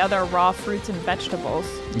know, any other raw fruits and vegetables.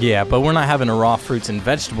 Yeah, but we're not having a raw fruits and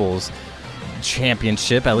vegetables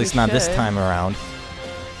championship, at least not this should. time around.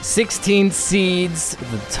 16 seeds,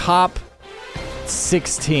 the top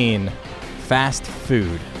 16 fast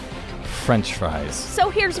food French fries. So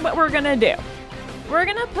here's what we're going to do. We're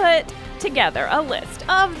going to put together a list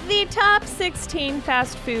of the top 16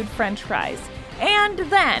 fast food French fries. And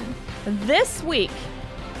then this week,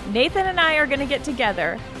 Nathan and I are going to get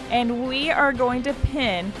together and we are going to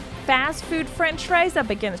pin fast food French fries up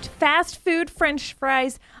against fast food French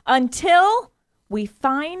fries until we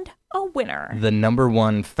find a winner. The number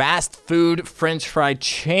one fast food French fry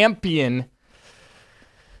champion.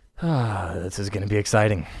 This is going to be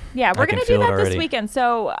exciting. Yeah, we're I can going to do feel it that this already. weekend.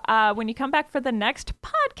 So when you come back for the next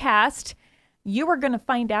podcast, you are going to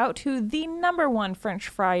find out who the number one French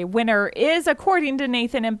fry winner is, according to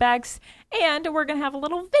Nathan and Bex. And we're going to have a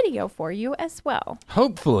little video for you as well.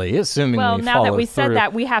 Hopefully, assuming Well, we now that follow we said through.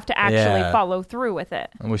 that, we have to actually Yeah. follow through with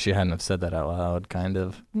it. I wish you hadn't have said that out loud, kind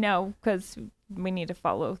of. No, because we need to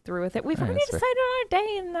follow through with it. We've All right, already that's decided on our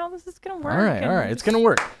day, and now this is going to work. All right. and It's going to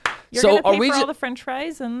work. You're So going to are pay we for all ju- the French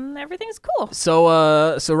fries, and everything's cool.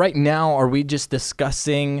 So right now, are we just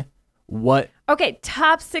discussing what Okay,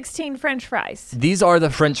 top 16 French fries. these are the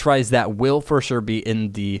French fries that will for sure be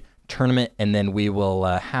in the tournament, and then we will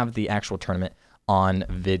have the actual tournament on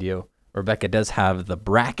video. Rebecca does have the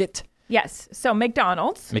bracket. Yes, so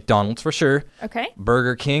McDonald's. McDonald's for sure. Okay,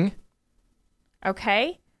 Burger King,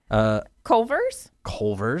 okay. Culver's.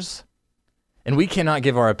 Culver's, and we cannot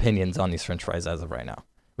give our opinions on these French fries as of right now.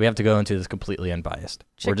 We have to go into this completely unbiased.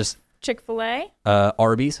 We're just Chick-fil-A.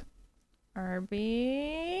 Arby's.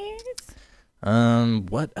 Arby's.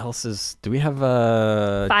 What else is? Do we have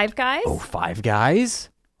Five Guys. Oh, Five Guys.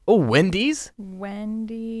 Oh, Wendy's?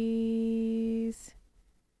 Wendy's.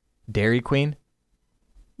 Dairy Queen?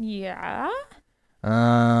 Yeah.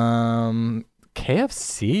 KFC.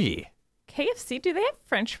 KFC, do they have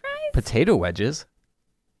French fries? Potato wedges.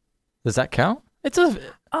 Does that count?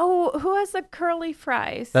 Oh, who has the curly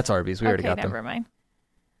fries? That's Arby's. We already got them. Never mind.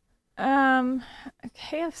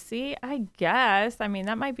 KFC, I guess. I mean,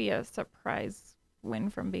 that might be a surprise win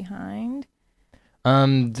from behind.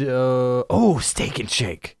 Steak and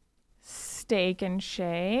Shake. Steak and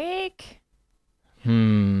Shake.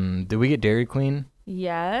 Did we get Dairy Queen?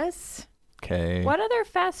 Yes. Okay. What other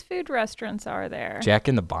fast food restaurants are there? Jack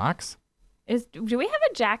in the Box? Do we have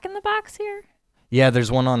a Jack in the Box here? Yeah,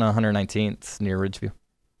 there's one on 119th near Ridgeview.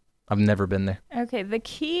 I've never been there. Okay, the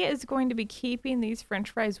key is going to be keeping these French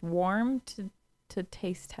fries warm to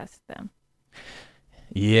taste test them.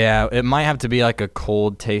 Yeah, it might have to be like a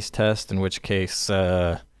cold taste test, in which case,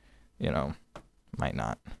 might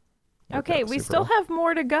not. Okay, we still have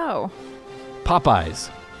more to go. Popeyes.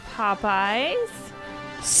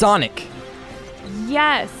 Sonic.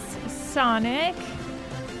 Yes, Sonic.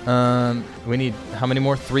 We need how many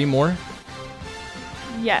more? 3 more?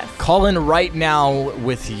 Yes. Call in right now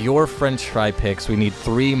with your French fry picks. We need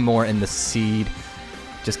 3 more in the seed.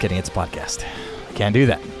 Just kidding, it's a podcast. Can't do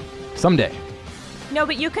that. Someday. No,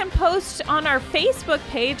 but you can post on our Facebook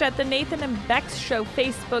page at the Nathan and Bex Show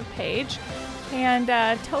Facebook page and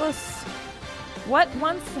tell us what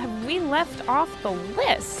ones have we left off the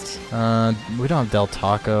list. We don't have Del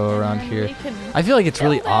Taco around then here. we can I feel like it's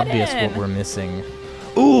really fill that obvious in. what we're missing.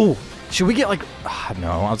 Ooh, should we get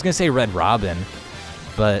no, I was going to say Red Robin,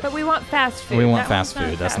 but we want fast food. we want That fast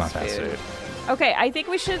one's food. That's not fast food. Okay, I think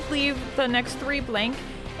we should leave the next 3 blank.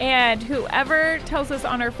 And whoever tells us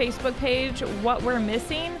on our Facebook page what we're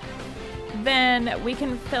missing, then we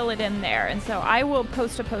can fill it in there. And so I will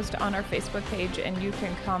post a post on our Facebook page, and you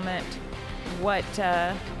can comment what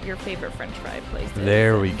your favorite French fry place is.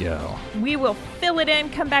 There we go. We will fill it in,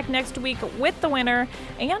 come back next week with the winner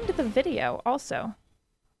and the video also.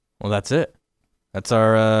 Well, that's it. That's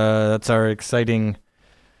our exciting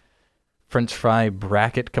French fry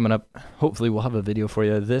bracket coming up. Hopefully we'll have a video for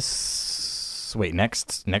you next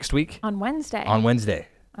week? On Wednesday. On Wednesday.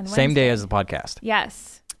 Same day as the podcast.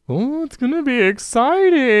 Yes. Oh, it's going to be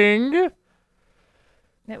exciting.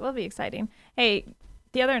 It will be exciting. Hey,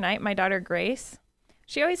 the other night, my daughter Grace,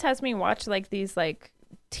 she always has me watch these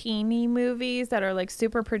teeny movies that are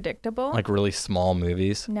super predictable. Like really small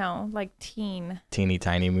movies? No, Teeny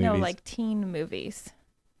tiny movies? No, teen movies.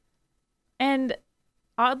 And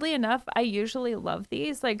oddly enough, I usually love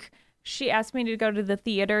these. She asked me to go to the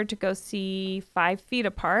theater to go see 5 Feet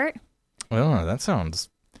Apart. Oh, that sounds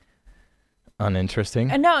uninteresting.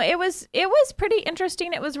 No, it was pretty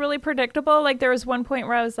interesting. It was really predictable. There was one point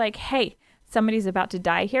where I was like, hey, somebody's about to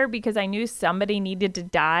die here, because I knew somebody needed to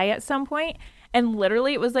die at some point. And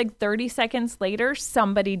literally it was 30 seconds later,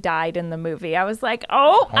 somebody died in the movie. I was like,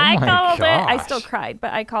 I called it. I still cried,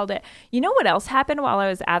 but I called it. You know what else happened while I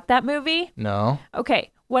was at that movie? No. Okay.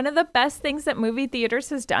 One of the best things that movie theaters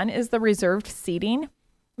has done is the reserved seating,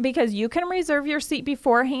 because you can reserve your seat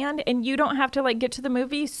beforehand and you don't have to get to the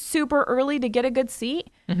movie super early to get a good seat.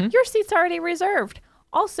 Mm-hmm. Your seat's already reserved.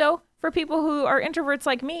 Also, for people who are introverts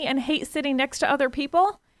like me and hate sitting next to other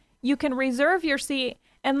people, you can reserve your seat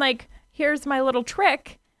and here's my little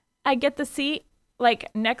trick. I get the seat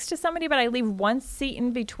next to somebody, but I leave one seat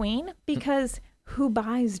in between, because who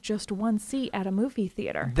buys just one seat at a movie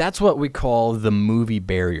theater? That's what we call the movie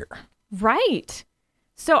barrier. Right.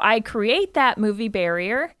 So I create that movie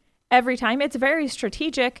barrier every time. It's very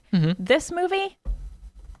strategic. Mm-hmm. This movie,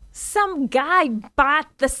 some guy bought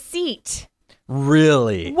the seat.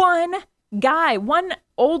 Really? One guy, one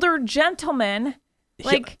older gentleman.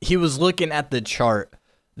 He was looking at the chart,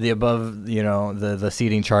 the above, the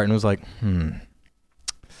seating chart, and was like, that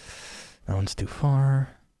one's too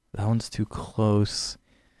far. That one's too close.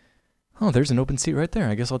 Oh, there's an open seat right there.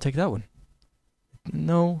 I guess I'll take that one.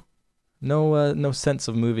 No sense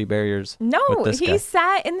of movie barriers. No, with this he guy.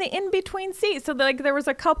 sat in the in-between seat. So there was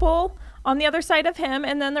a couple on the other side of him,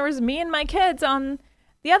 and then there was me and my kids on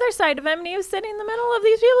the other side of him, and he was sitting in the middle of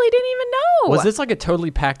these people he didn't even know. Was this a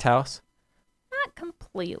totally packed house? Not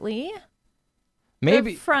completely.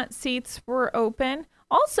 Maybe. The front seats were open.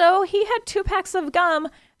 Also, he had 2 packs of gum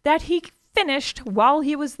that he finished while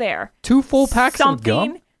he was there. 2 full packs of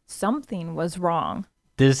gum? Something was wrong.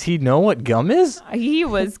 Does he know what gum is? He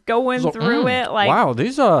was going through it wow,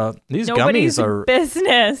 these nobody's gummies are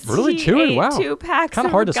business. really He chewy. ate Wow, 2 packs kind of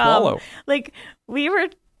of hard to gum. swallow. We were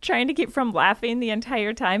trying to keep from laughing the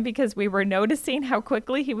entire time because we were noticing how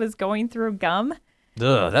quickly he was going through gum.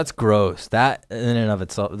 Ugh, that's gross. That in and of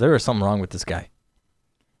itself, there is something wrong with this guy.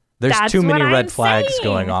 There's That's too many what red I'm flags saying.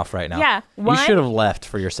 going off right now. Yeah, you one- should have left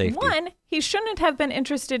for your safety. 1, he shouldn't have been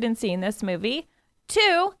interested in seeing this movie.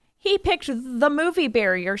 2, he picked the movie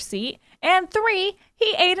barrier seat. And 3,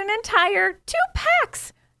 he ate an entire 2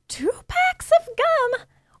 packs of gum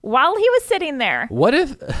while he was sitting there. What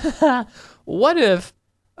if,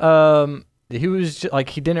 he was like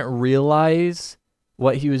he didn't realize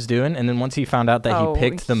what he was doing, and then once he found out that Oh, he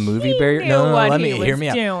picked the movie he barrier, knew what let he me was hear me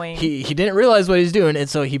doing. out. He didn't realize what he was doing, and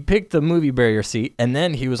so he picked the movie barrier seat, and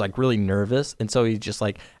then he was like really nervous, and so he just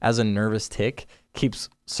like as a nervous tick keeps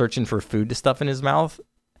searching for food to stuff in his mouth,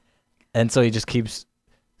 and so he just keeps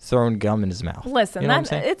throwing gum in his mouth. Listen, you know what I'm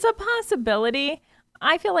saying? it's a possibility.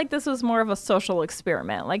 I feel like this was more of a social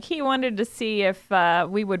experiment. Like he wanted to see if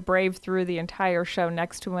we would brave through the entire show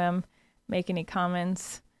next to him, make any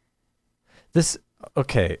comments.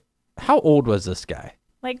 Okay. How old was this guy?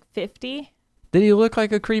 Like 50? Did he look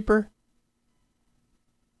like a creeper?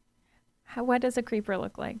 What does a creeper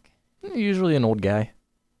look like? Usually an old guy.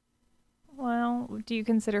 Well, do you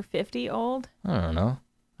consider 50 old? I don't know.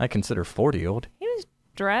 I consider 40 old. He was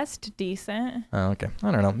dressed decent. Oh, okay.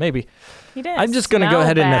 I don't know. Maybe. He didn't I'm just going to go smell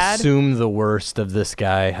ahead bad. and assume the worst of this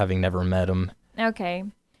guy, having never met him. Okay.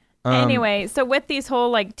 Anyway, so with these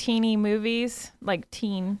whole like teeny movies, like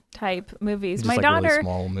teen type movies, Just my like really daughter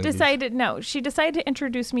small movies. she decided to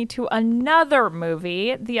introduce me to another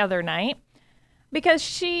movie the other night because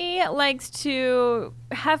she likes to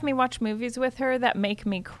have me watch movies with her that make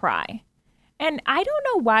me cry. And I don't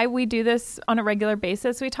know why we do this on a regular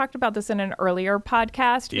basis. We talked about this in an earlier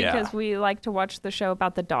podcast because we like to watch the show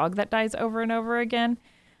about the dog that dies over and over again.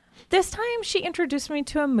 This time, she introduced me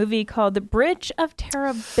to a movie called The Bridge of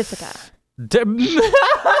Terabithia.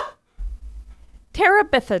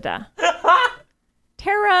 Terabithia.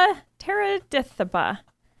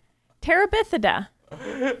 Terabithia.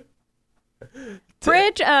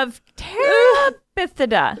 Bridge of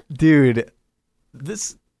Terabithia. Dude,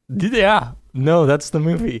 no, that's the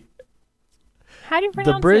movie. How do you pronounce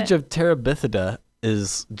it? The Bridge of Terabithia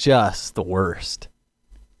is just the worst.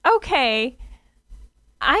 Okay.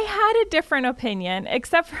 I had a different opinion,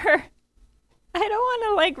 except for I don't want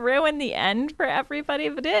to like ruin the end for everybody,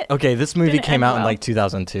 but Okay, this movie didn't came end out in well. like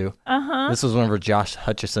 2002. This was whenever Josh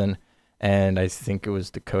Hutcherson and I think it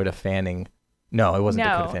was Dakota Fanning. No, it wasn't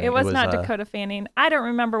Dakota No, Fanning. it was not Dakota Fanning. I don't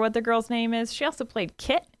remember what the girl's name is. She also played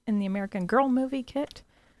Kit in the American Girl movie Kit.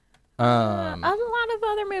 A lot of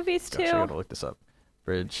other movies too. Gosh, I gotta look this up.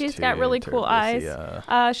 Bridge. She's to got really cool eyes.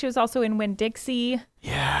 Terabithia. She was also in Winn-Dixie.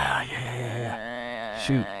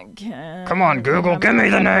 Shoot. Come on, Google, give me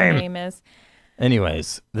the What her name. name is.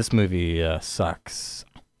 Anyways, this movie sucks.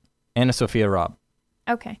 Anna Sophia Robb.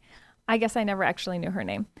 Okay. I guess I never actually knew her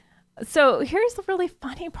name. So here's the really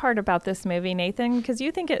funny part about this movie, Nathan, because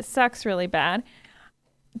you think it sucks really bad.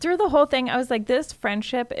 Through the whole thing, I was like, this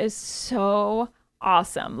friendship is so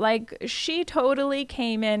awesome. Like, she totally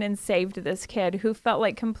came in and saved this kid who felt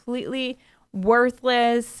like completely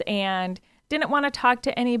worthless and didn't want to talk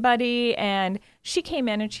to anybody. And she came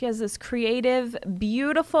in and she has this creative,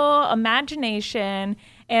 beautiful imagination,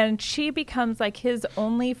 and she becomes like his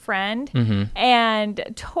only friend and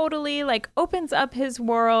totally like opens up his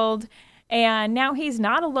world. And now he's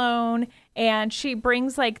not alone, and she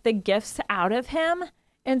brings like the gifts out of him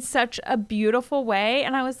in such a beautiful way.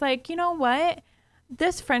 And I was like, you know what?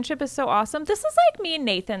 This friendship is so awesome. This is like me and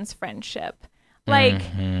Nathan's friendship. Like,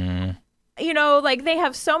 you know, like they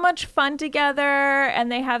have so much fun together, and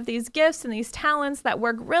they have these gifts and these talents that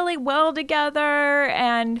work really well together.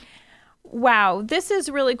 And wow, this is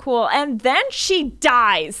really cool. And then she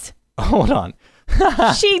dies. Hold on.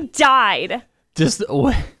 She died. Just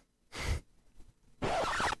wait.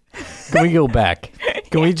 Can we go back?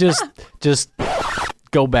 Can we just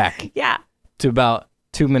go back Yeah. to about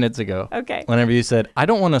 2 minutes ago? Okay. Whenever you said, "I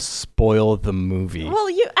don't want to spoil the movie," Well,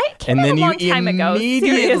 I came and in then a long time ago.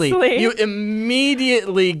 Seriously. you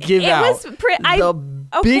immediately give It out was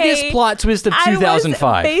the biggest plot twist of I was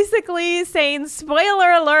 2005. basically saying,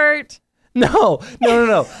 spoiler alert. No.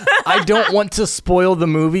 I don't want to spoil the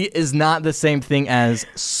movie is not the same thing as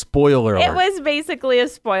spoiler alert. It was basically a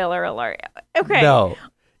spoiler alert. Okay. No.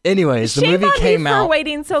 Anyways, the Shame movie on me came for out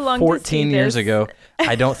waiting so long to 14 see years this. ago.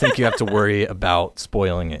 I don't think you have to worry about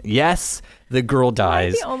spoiling it. Yes, the girl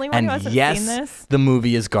dies. the only one and who hasn't yes, seen this? the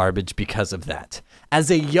movie is garbage because of that. As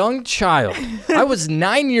a young child, I was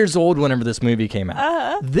 9 years old whenever this movie came out.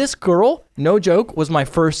 Uh-huh. This girl, no joke, was my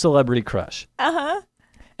first celebrity crush. Uh-huh.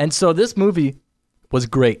 And so this movie was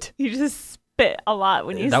great. You just spit a lot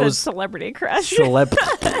when you That said was celebrity crush.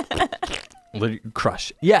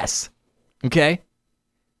 Crush. Yes. Okay.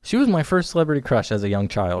 She was my first celebrity crush as a young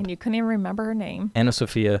child. And you couldn't even remember her name. Anna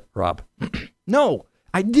Sophia Robb. No,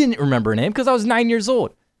 I didn't remember her name because I was 9 years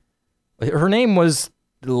old. Her name was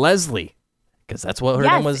Leslie, because that's what her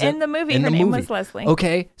name was in the movie. Her name was Leslie.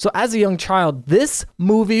 Okay, so as a young child, this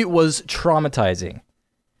movie was traumatizing.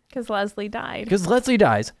 Because Leslie died. Because Leslie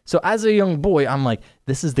dies. So as a young boy, I'm like,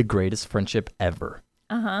 this is the greatest friendship ever.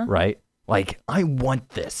 Uh-huh. Right? Like, I want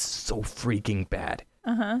this so freaking bad.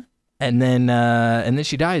 Uh-huh. And then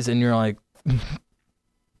she dies, and you're like,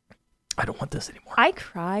 I don't want this anymore. I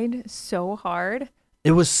cried so hard.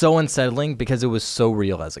 It was so unsettling because it was so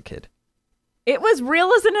real as a kid. It was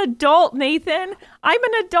real as an adult, Nathan. I'm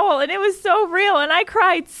an adult, and it was so real, and I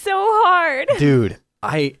cried so hard. Dude,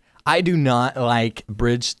 I do not like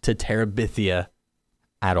Bridge to Terabithia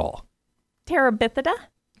at all. Terabithia?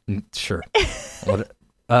 Sure. What? Okay,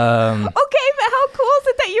 but how cool is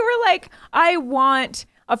it that you were like, I want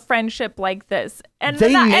a friendship like this? And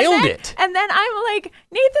they nailed it. And then I'm like,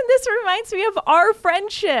 Nathan, this reminds me of our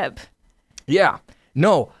friendship. Yeah.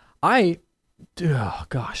 No, oh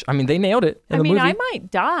gosh. I mean, they nailed it in the movie. I might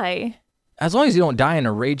die. As long as you don't die in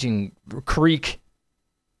a raging creek.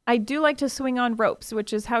 I do like to swing on ropes,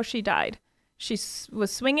 which is how she died. She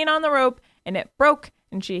was swinging on the rope, and it broke,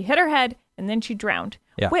 and she hit her head, and then she drowned,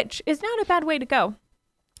 which is not a bad way to go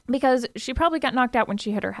because she probably got knocked out when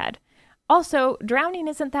she hit her head. Also, drowning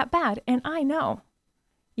isn't that bad, and I know.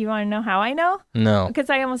 You want to know how I know? No. Because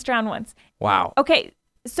I almost drowned once. Wow. Okay,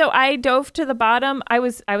 so I dove to the bottom. I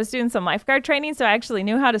was doing some lifeguard training, so I actually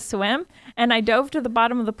knew how to swim, and I dove to the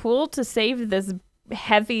bottom of the pool to save this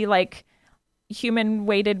heavy, like,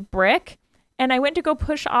 human-weighted brick. And I went to go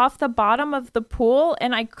push off the bottom of the pool,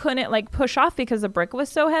 and I couldn't, like, push off because the brick was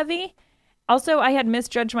so heavy. Also, I had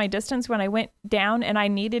misjudged my distance when I went down, and I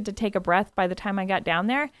needed to take a breath by the time I got down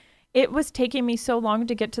there. It was taking me so long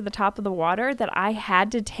to get to the top of the water that I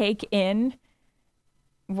had to take in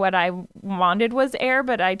what I wanted was air,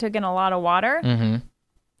 but I took in a lot of water. Mm-hmm.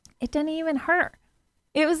 It didn't even hurt.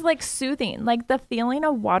 It was, like, soothing. Like, the feeling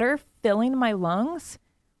of water filling my lungs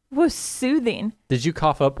was soothing. Did you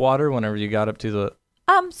cough up water whenever you got up to the...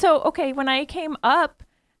 Okay, when I came up,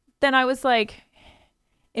 then I was like,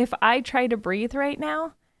 if I try to breathe right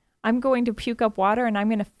now, I'm going to puke up water and I'm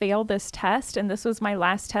going to fail this test. And this was my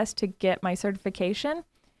last test to get my certification.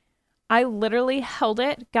 I literally held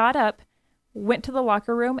it, got up, went to the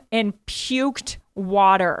locker room, and puked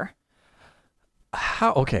water.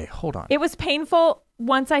 How? Okay, hold on. It was painful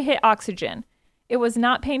once I hit oxygen. It was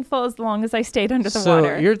not painful as long as I stayed under the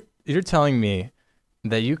water. So you're telling me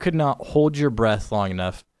that you could not hold your breath long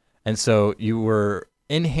enough, and so you were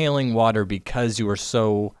inhaling water because you were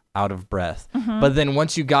so out of breath. Mm-hmm. But then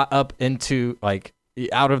once you got up into, like,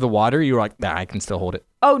 out of the water, you were like, nah, I can still hold it.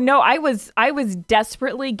 Oh no, I was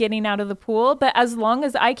desperately getting out of the pool, but as long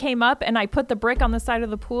as I came up and I put the brick on the side of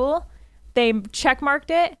the pool, they check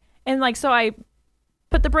marked it, and like so I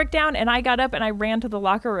put the brick down and I got up and I ran to the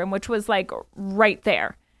locker room, which was like right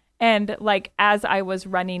there. And like as I was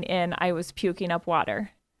running in, I was puking up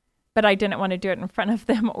water. But I didn't want to do it in front of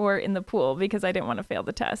them or in the pool because I didn't want to fail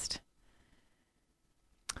the test.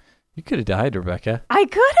 You could have died, Rebecca. I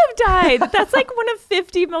could have died. That's like one of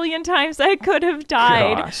 50 million times I could have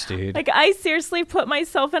died. Gosh, dude. Like I seriously put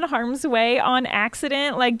myself in harm's way on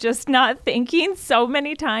accident, like just not thinking so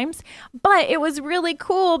many times. But it was really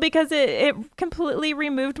cool because it completely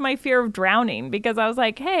removed my fear of drowning because I was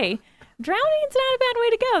like, hey, drowning's not a bad way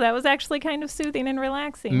to go. That was actually kind of soothing and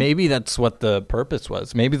relaxing. Maybe that's what the purpose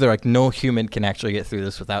was. Maybe they're like, no human can actually get through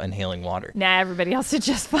this without inhaling water. Nah, everybody else is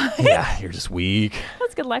just fine. Yeah, you're just weak.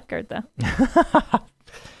 That's a good lifeguard, though.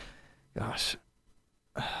 Gosh.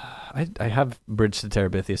 I have Bridge to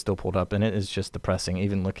Terabithia still pulled up, and it is just depressing,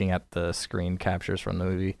 even looking at the screen captures from the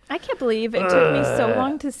movie. I can't believe it took me so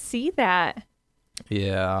long to see that.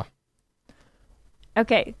 Yeah.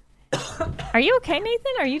 Okay. Are you okay,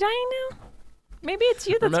 Nathan? Are you dying now? Maybe it's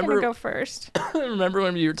you that's going to go first. Remember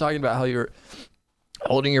when you were talking about how you were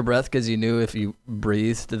holding your breath because you knew if you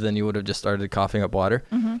breathed, then you would have just started coughing up water?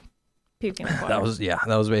 Mm-hmm. Puking up water.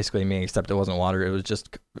 That was basically me, except it wasn't water. It was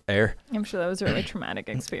just air. I'm sure that was a really traumatic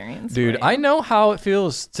experience. Dude, I know how it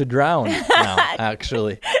feels to drown now,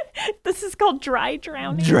 actually. This is called dry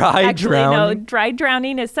drowning. Drowning? No, dry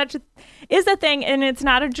drowning is a thing, and it's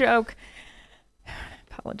not a joke.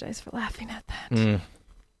 Apologize for laughing at that.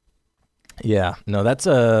 Yeah, no, that's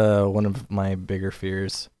one of my bigger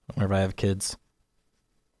fears whenever I have kids.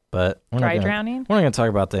 But drowning? We're not going to talk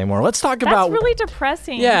about that anymore. Let's talk about... That's really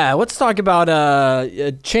depressing. Yeah, let's talk about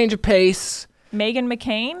a change of pace. Meghan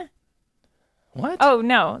McCain? What? Oh,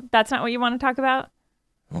 no, that's not what you want to talk about?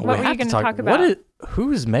 Well, what were you going to talk about?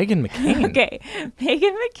 Who's Megan McCain? Okay,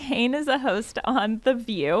 Meghan McCain is a host on The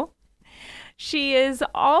View. She is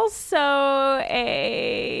also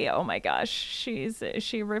oh my gosh, is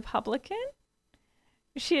she Republican?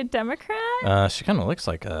 Is she a Democrat? She kind of looks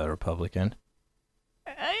like a Republican.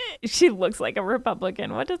 She looks like a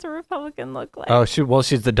Republican. What does a Republican look like? Oh,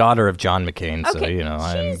 she's the daughter of John McCain, so Okay,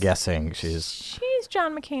 I'm guessing she's. She's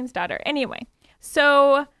John McCain's daughter. Anyway,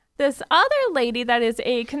 so this other lady that is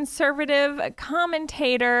a conservative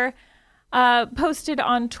commentator posted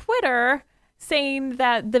on Twitter saying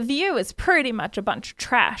that The View is pretty much a bunch of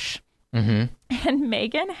trash. Mm-hmm. And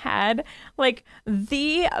Megan had like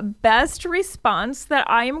the best response that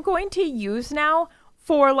I am going to use now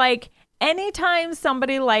for like anytime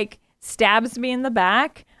somebody like stabs me in the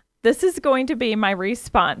back. This is going to be my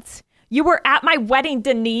response. You were at my wedding,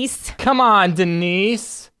 Denise. Come on,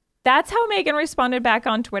 Denise. That's how Megan responded back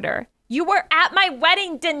on Twitter. You were at my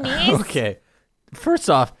wedding, Denise. Okay. First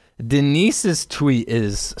off, Denise's tweet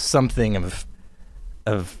is something of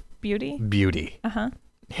Beauty. Uh-huh.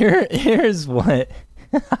 Here's what.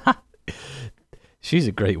 She's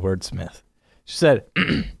a great wordsmith. She said,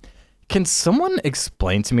 "Can someone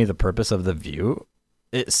explain to me the purpose of The View?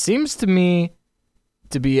 It seems to me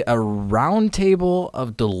to be a round table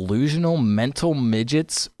of delusional mental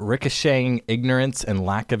midgets ricocheting ignorance and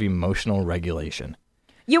lack of emotional regulation."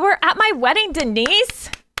 You were at my wedding, Denise.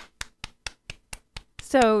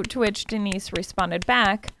 So to which Denise responded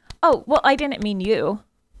back, "Oh, well, I didn't mean you."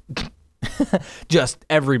 Just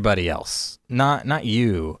everybody else, not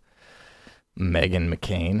you, Megan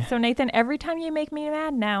McCain. So Nathan, every time you make me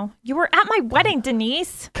mad now, you were at my wedding,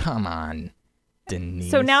 Denise. Come on, Denise.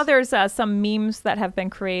 So now there's some memes that have been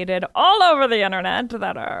created all over the internet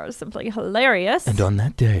that are simply hilarious. And on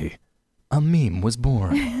that day, a meme was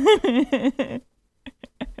born.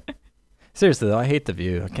 Seriously though, I hate The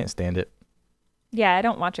View. I can't stand it. Yeah, I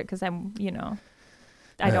don't watch it because I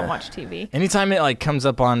don't watch TV. Anytime it like comes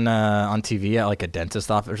up on TV at like a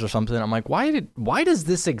dentist office or something, I'm like, why does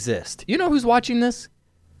this exist? You know who's watching this?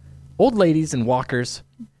 Old ladies and walkers.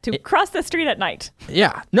 To cross the street at night.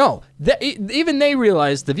 Yeah, no. Even they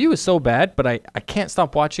realize The View is so bad, but I can't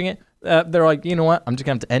stop watching it. They're like, you know what? I'm just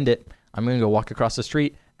going to have to end it. I'm going to go walk across the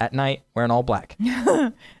street at night wearing all black.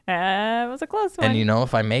 It was a close one. And you know,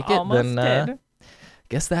 if I make it, Almost then did.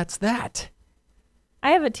 guess that's that.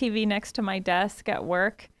 I have a TV next to my desk at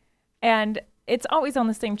work, and it's always on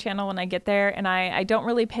the same channel when I get there, and I don't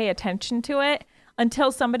really pay attention to it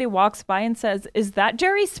until somebody walks by and says, "Is that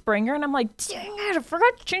Jerry Springer?" And I'm like, dang it, I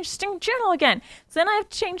forgot to change the channel again. So then I have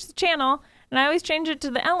to change the channel, and I always change it to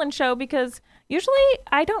The Ellen Show because usually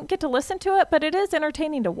I don't get to listen to it, but it is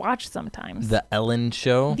entertaining to watch sometimes. The Ellen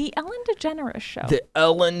Show? The Ellen DeGeneres Show. The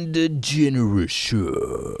Ellen DeGeneres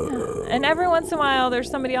Show. And every once in a while, there's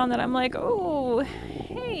somebody on that I'm like, oh,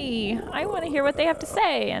 hey, I want to hear what they have to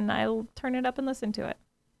say. And I'll turn it up and listen to it.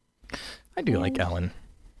 I do like Ellen.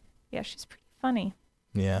 Yeah, she's pretty funny.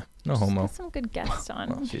 Yeah, no She's homo. got some good guests on.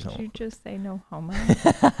 Well, she's Did homo. you just say no homo?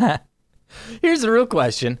 Here's the real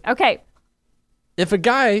question. Okay. If a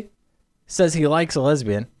guy says he likes a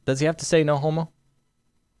lesbian, does he have to say no homo?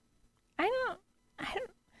 I don't,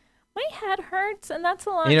 my head hurts, and that's a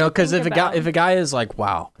lot. You know, because because if a guy is like,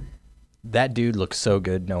 wow, that dude looks so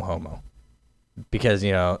good, no homo. Because,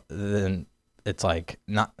 you know, then it's like,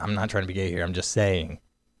 I'm not trying to be gay here. I'm just saying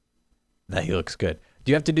that he looks good.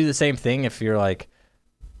 Do you have to do the same thing if you're like,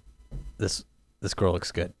 this girl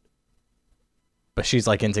looks good, but she's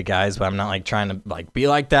like into guys, but I'm not like trying to like be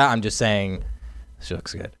like that. I'm just saying she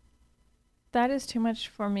looks good. That is too much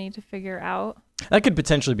for me to figure out. That could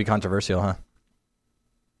potentially be controversial, huh?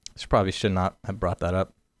 She probably should not have brought that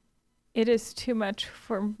up. It is too much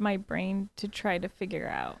for my brain to try to figure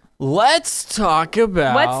out. Let's talk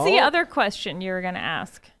about... What's the other question you were going to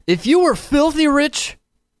ask? If you were filthy rich,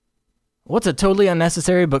 what's a totally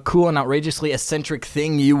unnecessary but cool and outrageously eccentric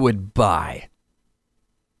thing you would buy?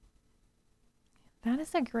 That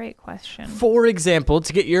is a great question. For example,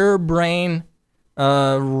 to get your brain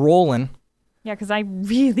rolling, Yeah, because I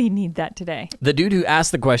really need that today. the dude who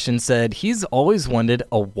asked the question said he's always wanted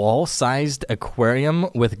a wall-sized aquarium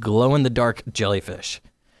with glow-in-the-dark jellyfish.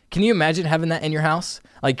 Can you imagine having that in your house?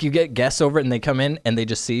 Like, you get guests over and they come in and they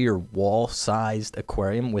just see your wall-sized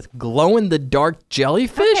aquarium with glow-in-the-dark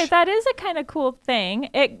jellyfish? Okay, that is a kind of cool thing.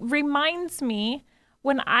 It reminds me,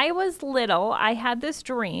 when I was little, I had this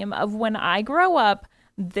dream of when I grow up,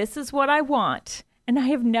 this is what I want. And I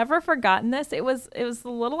have never forgotten this. It was a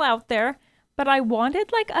little out there, but I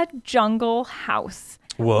wanted like a jungle house.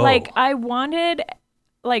 Whoa. Like I wanted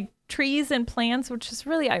like trees and plants, which is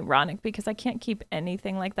really ironic because I can't keep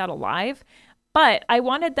anything like that alive. But I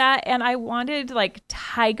wanted that, and I wanted like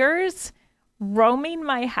tigers roaming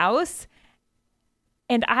my house.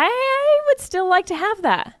 And I would still like to have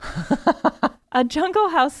that. A jungle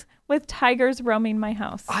house with tigers roaming my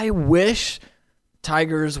house. I wish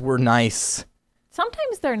tigers were nice.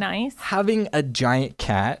 Sometimes they're nice. Having a giant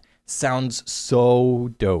cat sounds so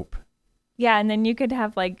dope. Yeah, and then you could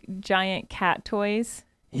have like giant cat toys.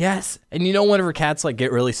 Yes. And you know, whenever cats like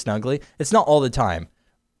get really snuggly, it's not all the time,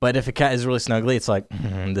 but if a cat is really snuggly, it's like,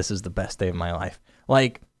 this is the best day of my life.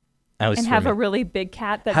 Like, at least And for have me. a really big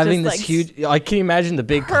cat that Having just this like huge, like, can you imagine the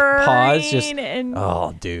big paws? Just, purring and oh,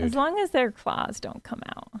 as dude. long as their claws don't come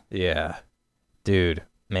out Yeah. Dude,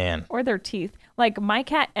 man. or their teeth. Like my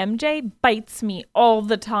cat MJ bites me all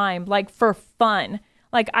the time, like for fun.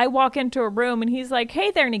 Like I walk into a room and he's like, "Hey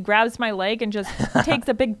there," and he grabs my leg and just takes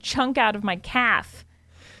a big chunk out of my calf.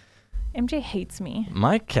 MJ hates me.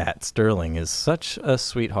 My cat, Sterling, is such a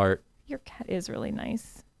sweetheart. Your cat is really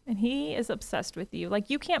nice. And he is obsessed with you. Like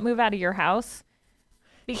you can't move out of your house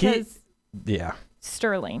because Yeah.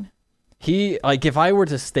 Sterling. He, like, if I were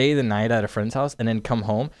to stay the night at a friend's house and then come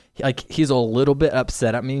home, he's a little bit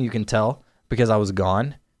upset at me, you can tell, because I was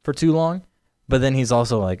gone for too long. But then he's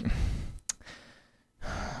also like,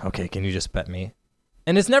 okay, can you just pet me?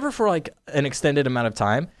 And it's never for, like, an extended amount of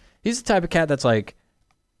time. He's the type of cat that's like,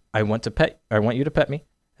 I want you to pet me,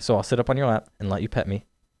 so I'll sit up on your lap and let you pet me.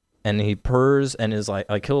 And he purrs and is like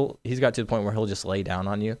he's got to the point where he'll just lay down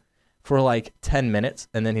on you for like 10 minutes.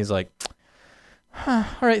 And then he's like, all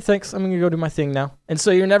right, thanks. I'm going to go do my thing now. And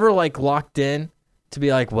so you're never like locked in to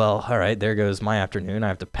be like, well, all right, there goes my afternoon. I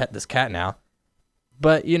have to pet this cat now.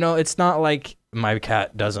 But, you know, it's not like my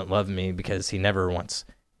cat doesn't love me because he never wants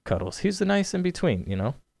cuddles. He's the nice in between, you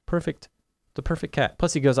know, the perfect cat.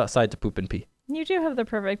 Plus he goes outside to poop and pee. You do have the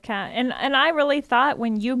perfect cat. And I really thought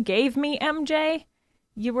when you gave me MJ,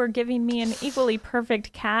 you were giving me an equally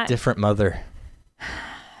perfect cat. Different mother.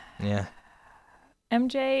 Yeah.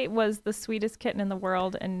 MJ was the sweetest kitten in the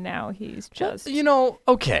world, and now he's just You know,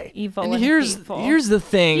 okay. evil and here's hateful. here's the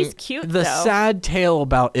thing. He's cute, The though. sad tale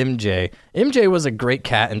about MJ. MJ was a great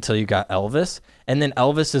cat until you got Elvis, and then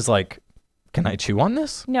Elvis is like, "Can I chew on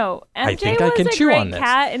this?" No, MJ I think I was can a chew great on this.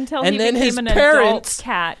 cat until And he then became his an parents- adult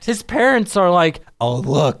cat. His parents are like, "Oh,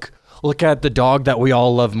 look at the dog that we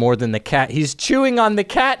all love more than the cat. He's chewing on the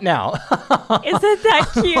cat now." Isn't that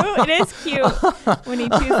cute? It is cute when he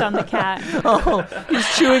chews on the cat. Oh, he's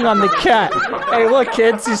chewing on the cat. Hey, look,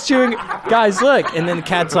 kids, he's chewing. Guys, look. And then the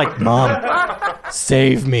cat's like, "Mom,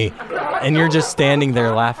 save me." And you're just standing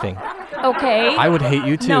there laughing. Okay. I would hate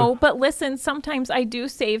you too. No, but listen, sometimes I do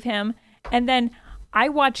save him, and then I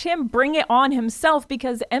watch him bring it on himself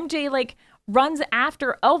because MJ like runs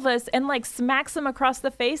after Elvis and like smacks him across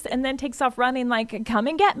the face and then takes off running like, "Come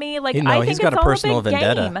and get me." Like, You know, I think he's got it's a all personal a big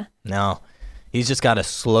vendetta. game. No, he's just got to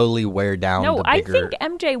slowly wear down No, the I bigger. think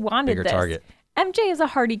MJ wanted bigger this. target. MJ is a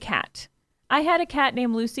hardy cat. I had a cat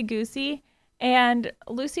named Lucy Goosey, and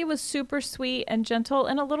Lucy was super sweet and gentle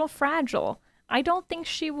and a little fragile. I don't think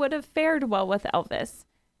she would have fared well with Elvis.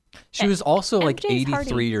 She was also like MJ's 83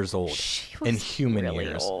 hardy. years old She was in human really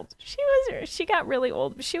years. old. She got really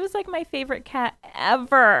old. She was like my favorite cat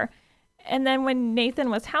ever. And then when Nathan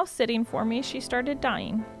was house sitting for me, she started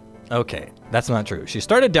dying. Okay, that's not true. She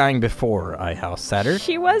started dying before I house sat her.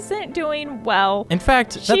 She wasn't doing well. In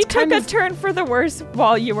fact, that's She took kind a of turn for the worse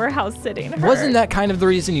while you were house sitting her. wasn't that kind of the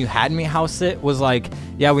reason you had me house sit? Was like,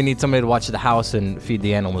 yeah, we need somebody to watch the house and feed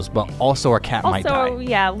the animals, but also our cat might Also, die.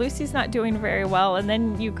 yeah, Lucy's not doing very well. And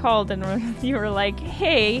then you called and you were like,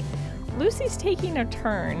 "Hey, Lucy's taking a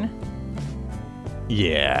turn."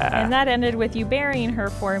 Yeah. And that ended with you burying her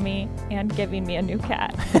for me and giving me a new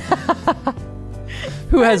cat.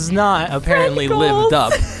 Who has not apparently lived goals.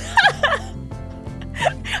 up.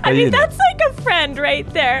 I you mean, know. that's like a friend right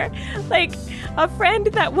there. Like a friend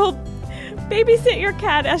that will babysit your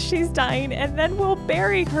cat as she's dying and then will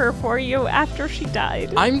bury her for you after she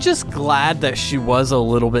died. I'm just glad that she was a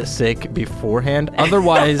little bit sick beforehand.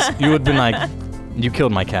 Otherwise, you would have been like, "You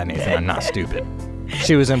killed my cat, Nathan. I'm not stupid."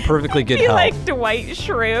 She was in perfectly good Be health. like Dwight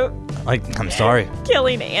Schrute Like, I'm sorry.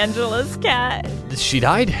 killing Angela's cat. She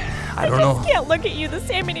died? I don't know. I can't look at you the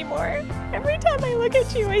same anymore. Every time I look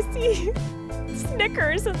at you, I see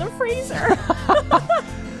Snickers in the freezer.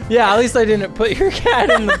 Yeah, at least I didn't put your cat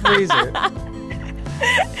in the freezer.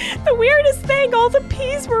 The weirdest thing, all the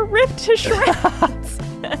peas were ripped to shreds.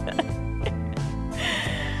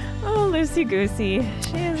 Oh, Lucy Goosey.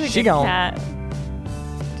 She is a She good gone. cat.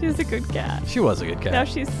 She's a good cat. She was a good cat. Now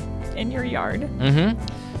she's in your yard.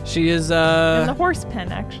 Mm-hmm. She is, In the horse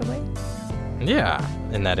pen, actually. yeah,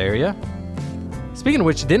 in that area. Speaking of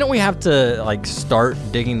which, didn't we have to like start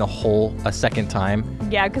digging the hole a second time?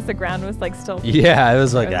 Yeah, because the ground was like still. Yeah, it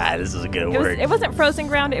was like, this isn't gonna work. It wasn't frozen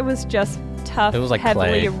ground. It was just tough, It was like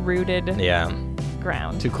heavily clay. rooted Yeah,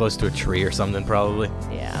 ground. too close to a tree or something probably.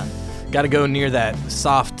 Yeah. Got to go near that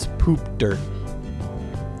soft poop dirt.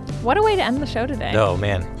 What a way to end the show today. Oh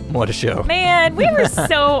man, what a show! Man, we were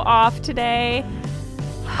so off today.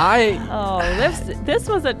 I Oh, this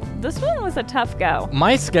one was a tough go.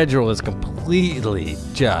 My schedule is completely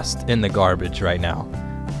just in the garbage right now.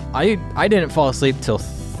 I didn't fall asleep till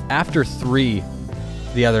after 3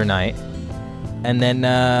 the other night. And then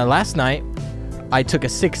last night, I took a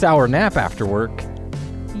 6-hour nap after work.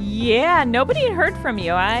 Yeah, nobody had heard from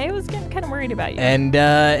you. I was getting kind of worried about you. And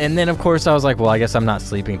then, of course, I was like, well, I guess I'm not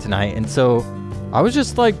sleeping tonight. And so I was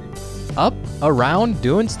just like up, around,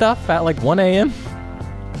 doing stuff at like 1 a.m.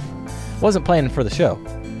 Wasn't planning for the show.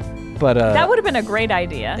 But that would have been a great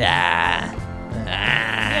idea.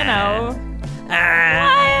 You know.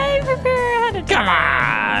 Why prepare ahead of time? Come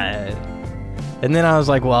on. And then I was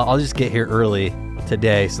like, well, I'll just get here early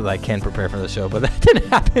today so that I can prepare for the show. But that didn't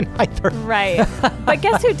happen either. Right. But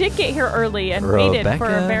guess who did get here early and waited for a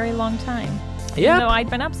Rebecca. very long time? Yep. Even though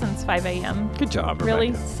I'd been up since 5 a.m. Good job,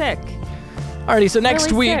 Really Rebecca. sick. Alrighty, so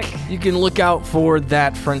next Really week, sick. you can look out for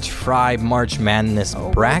that French Fry March Madness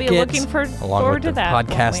bracket. We'll be looking along forward with to the that, won't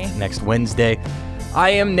podcast we? next Wednesday.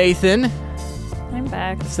 I am Nathan. I'm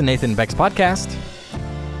back It's the Nathan Beck's podcast.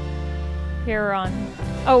 here on.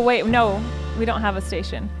 Oh, wait, no. We don't have a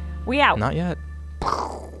station. We out. Not yet.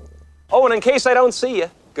 Oh, and in case I don't see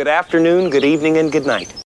you, good afternoon, good evening, and good night.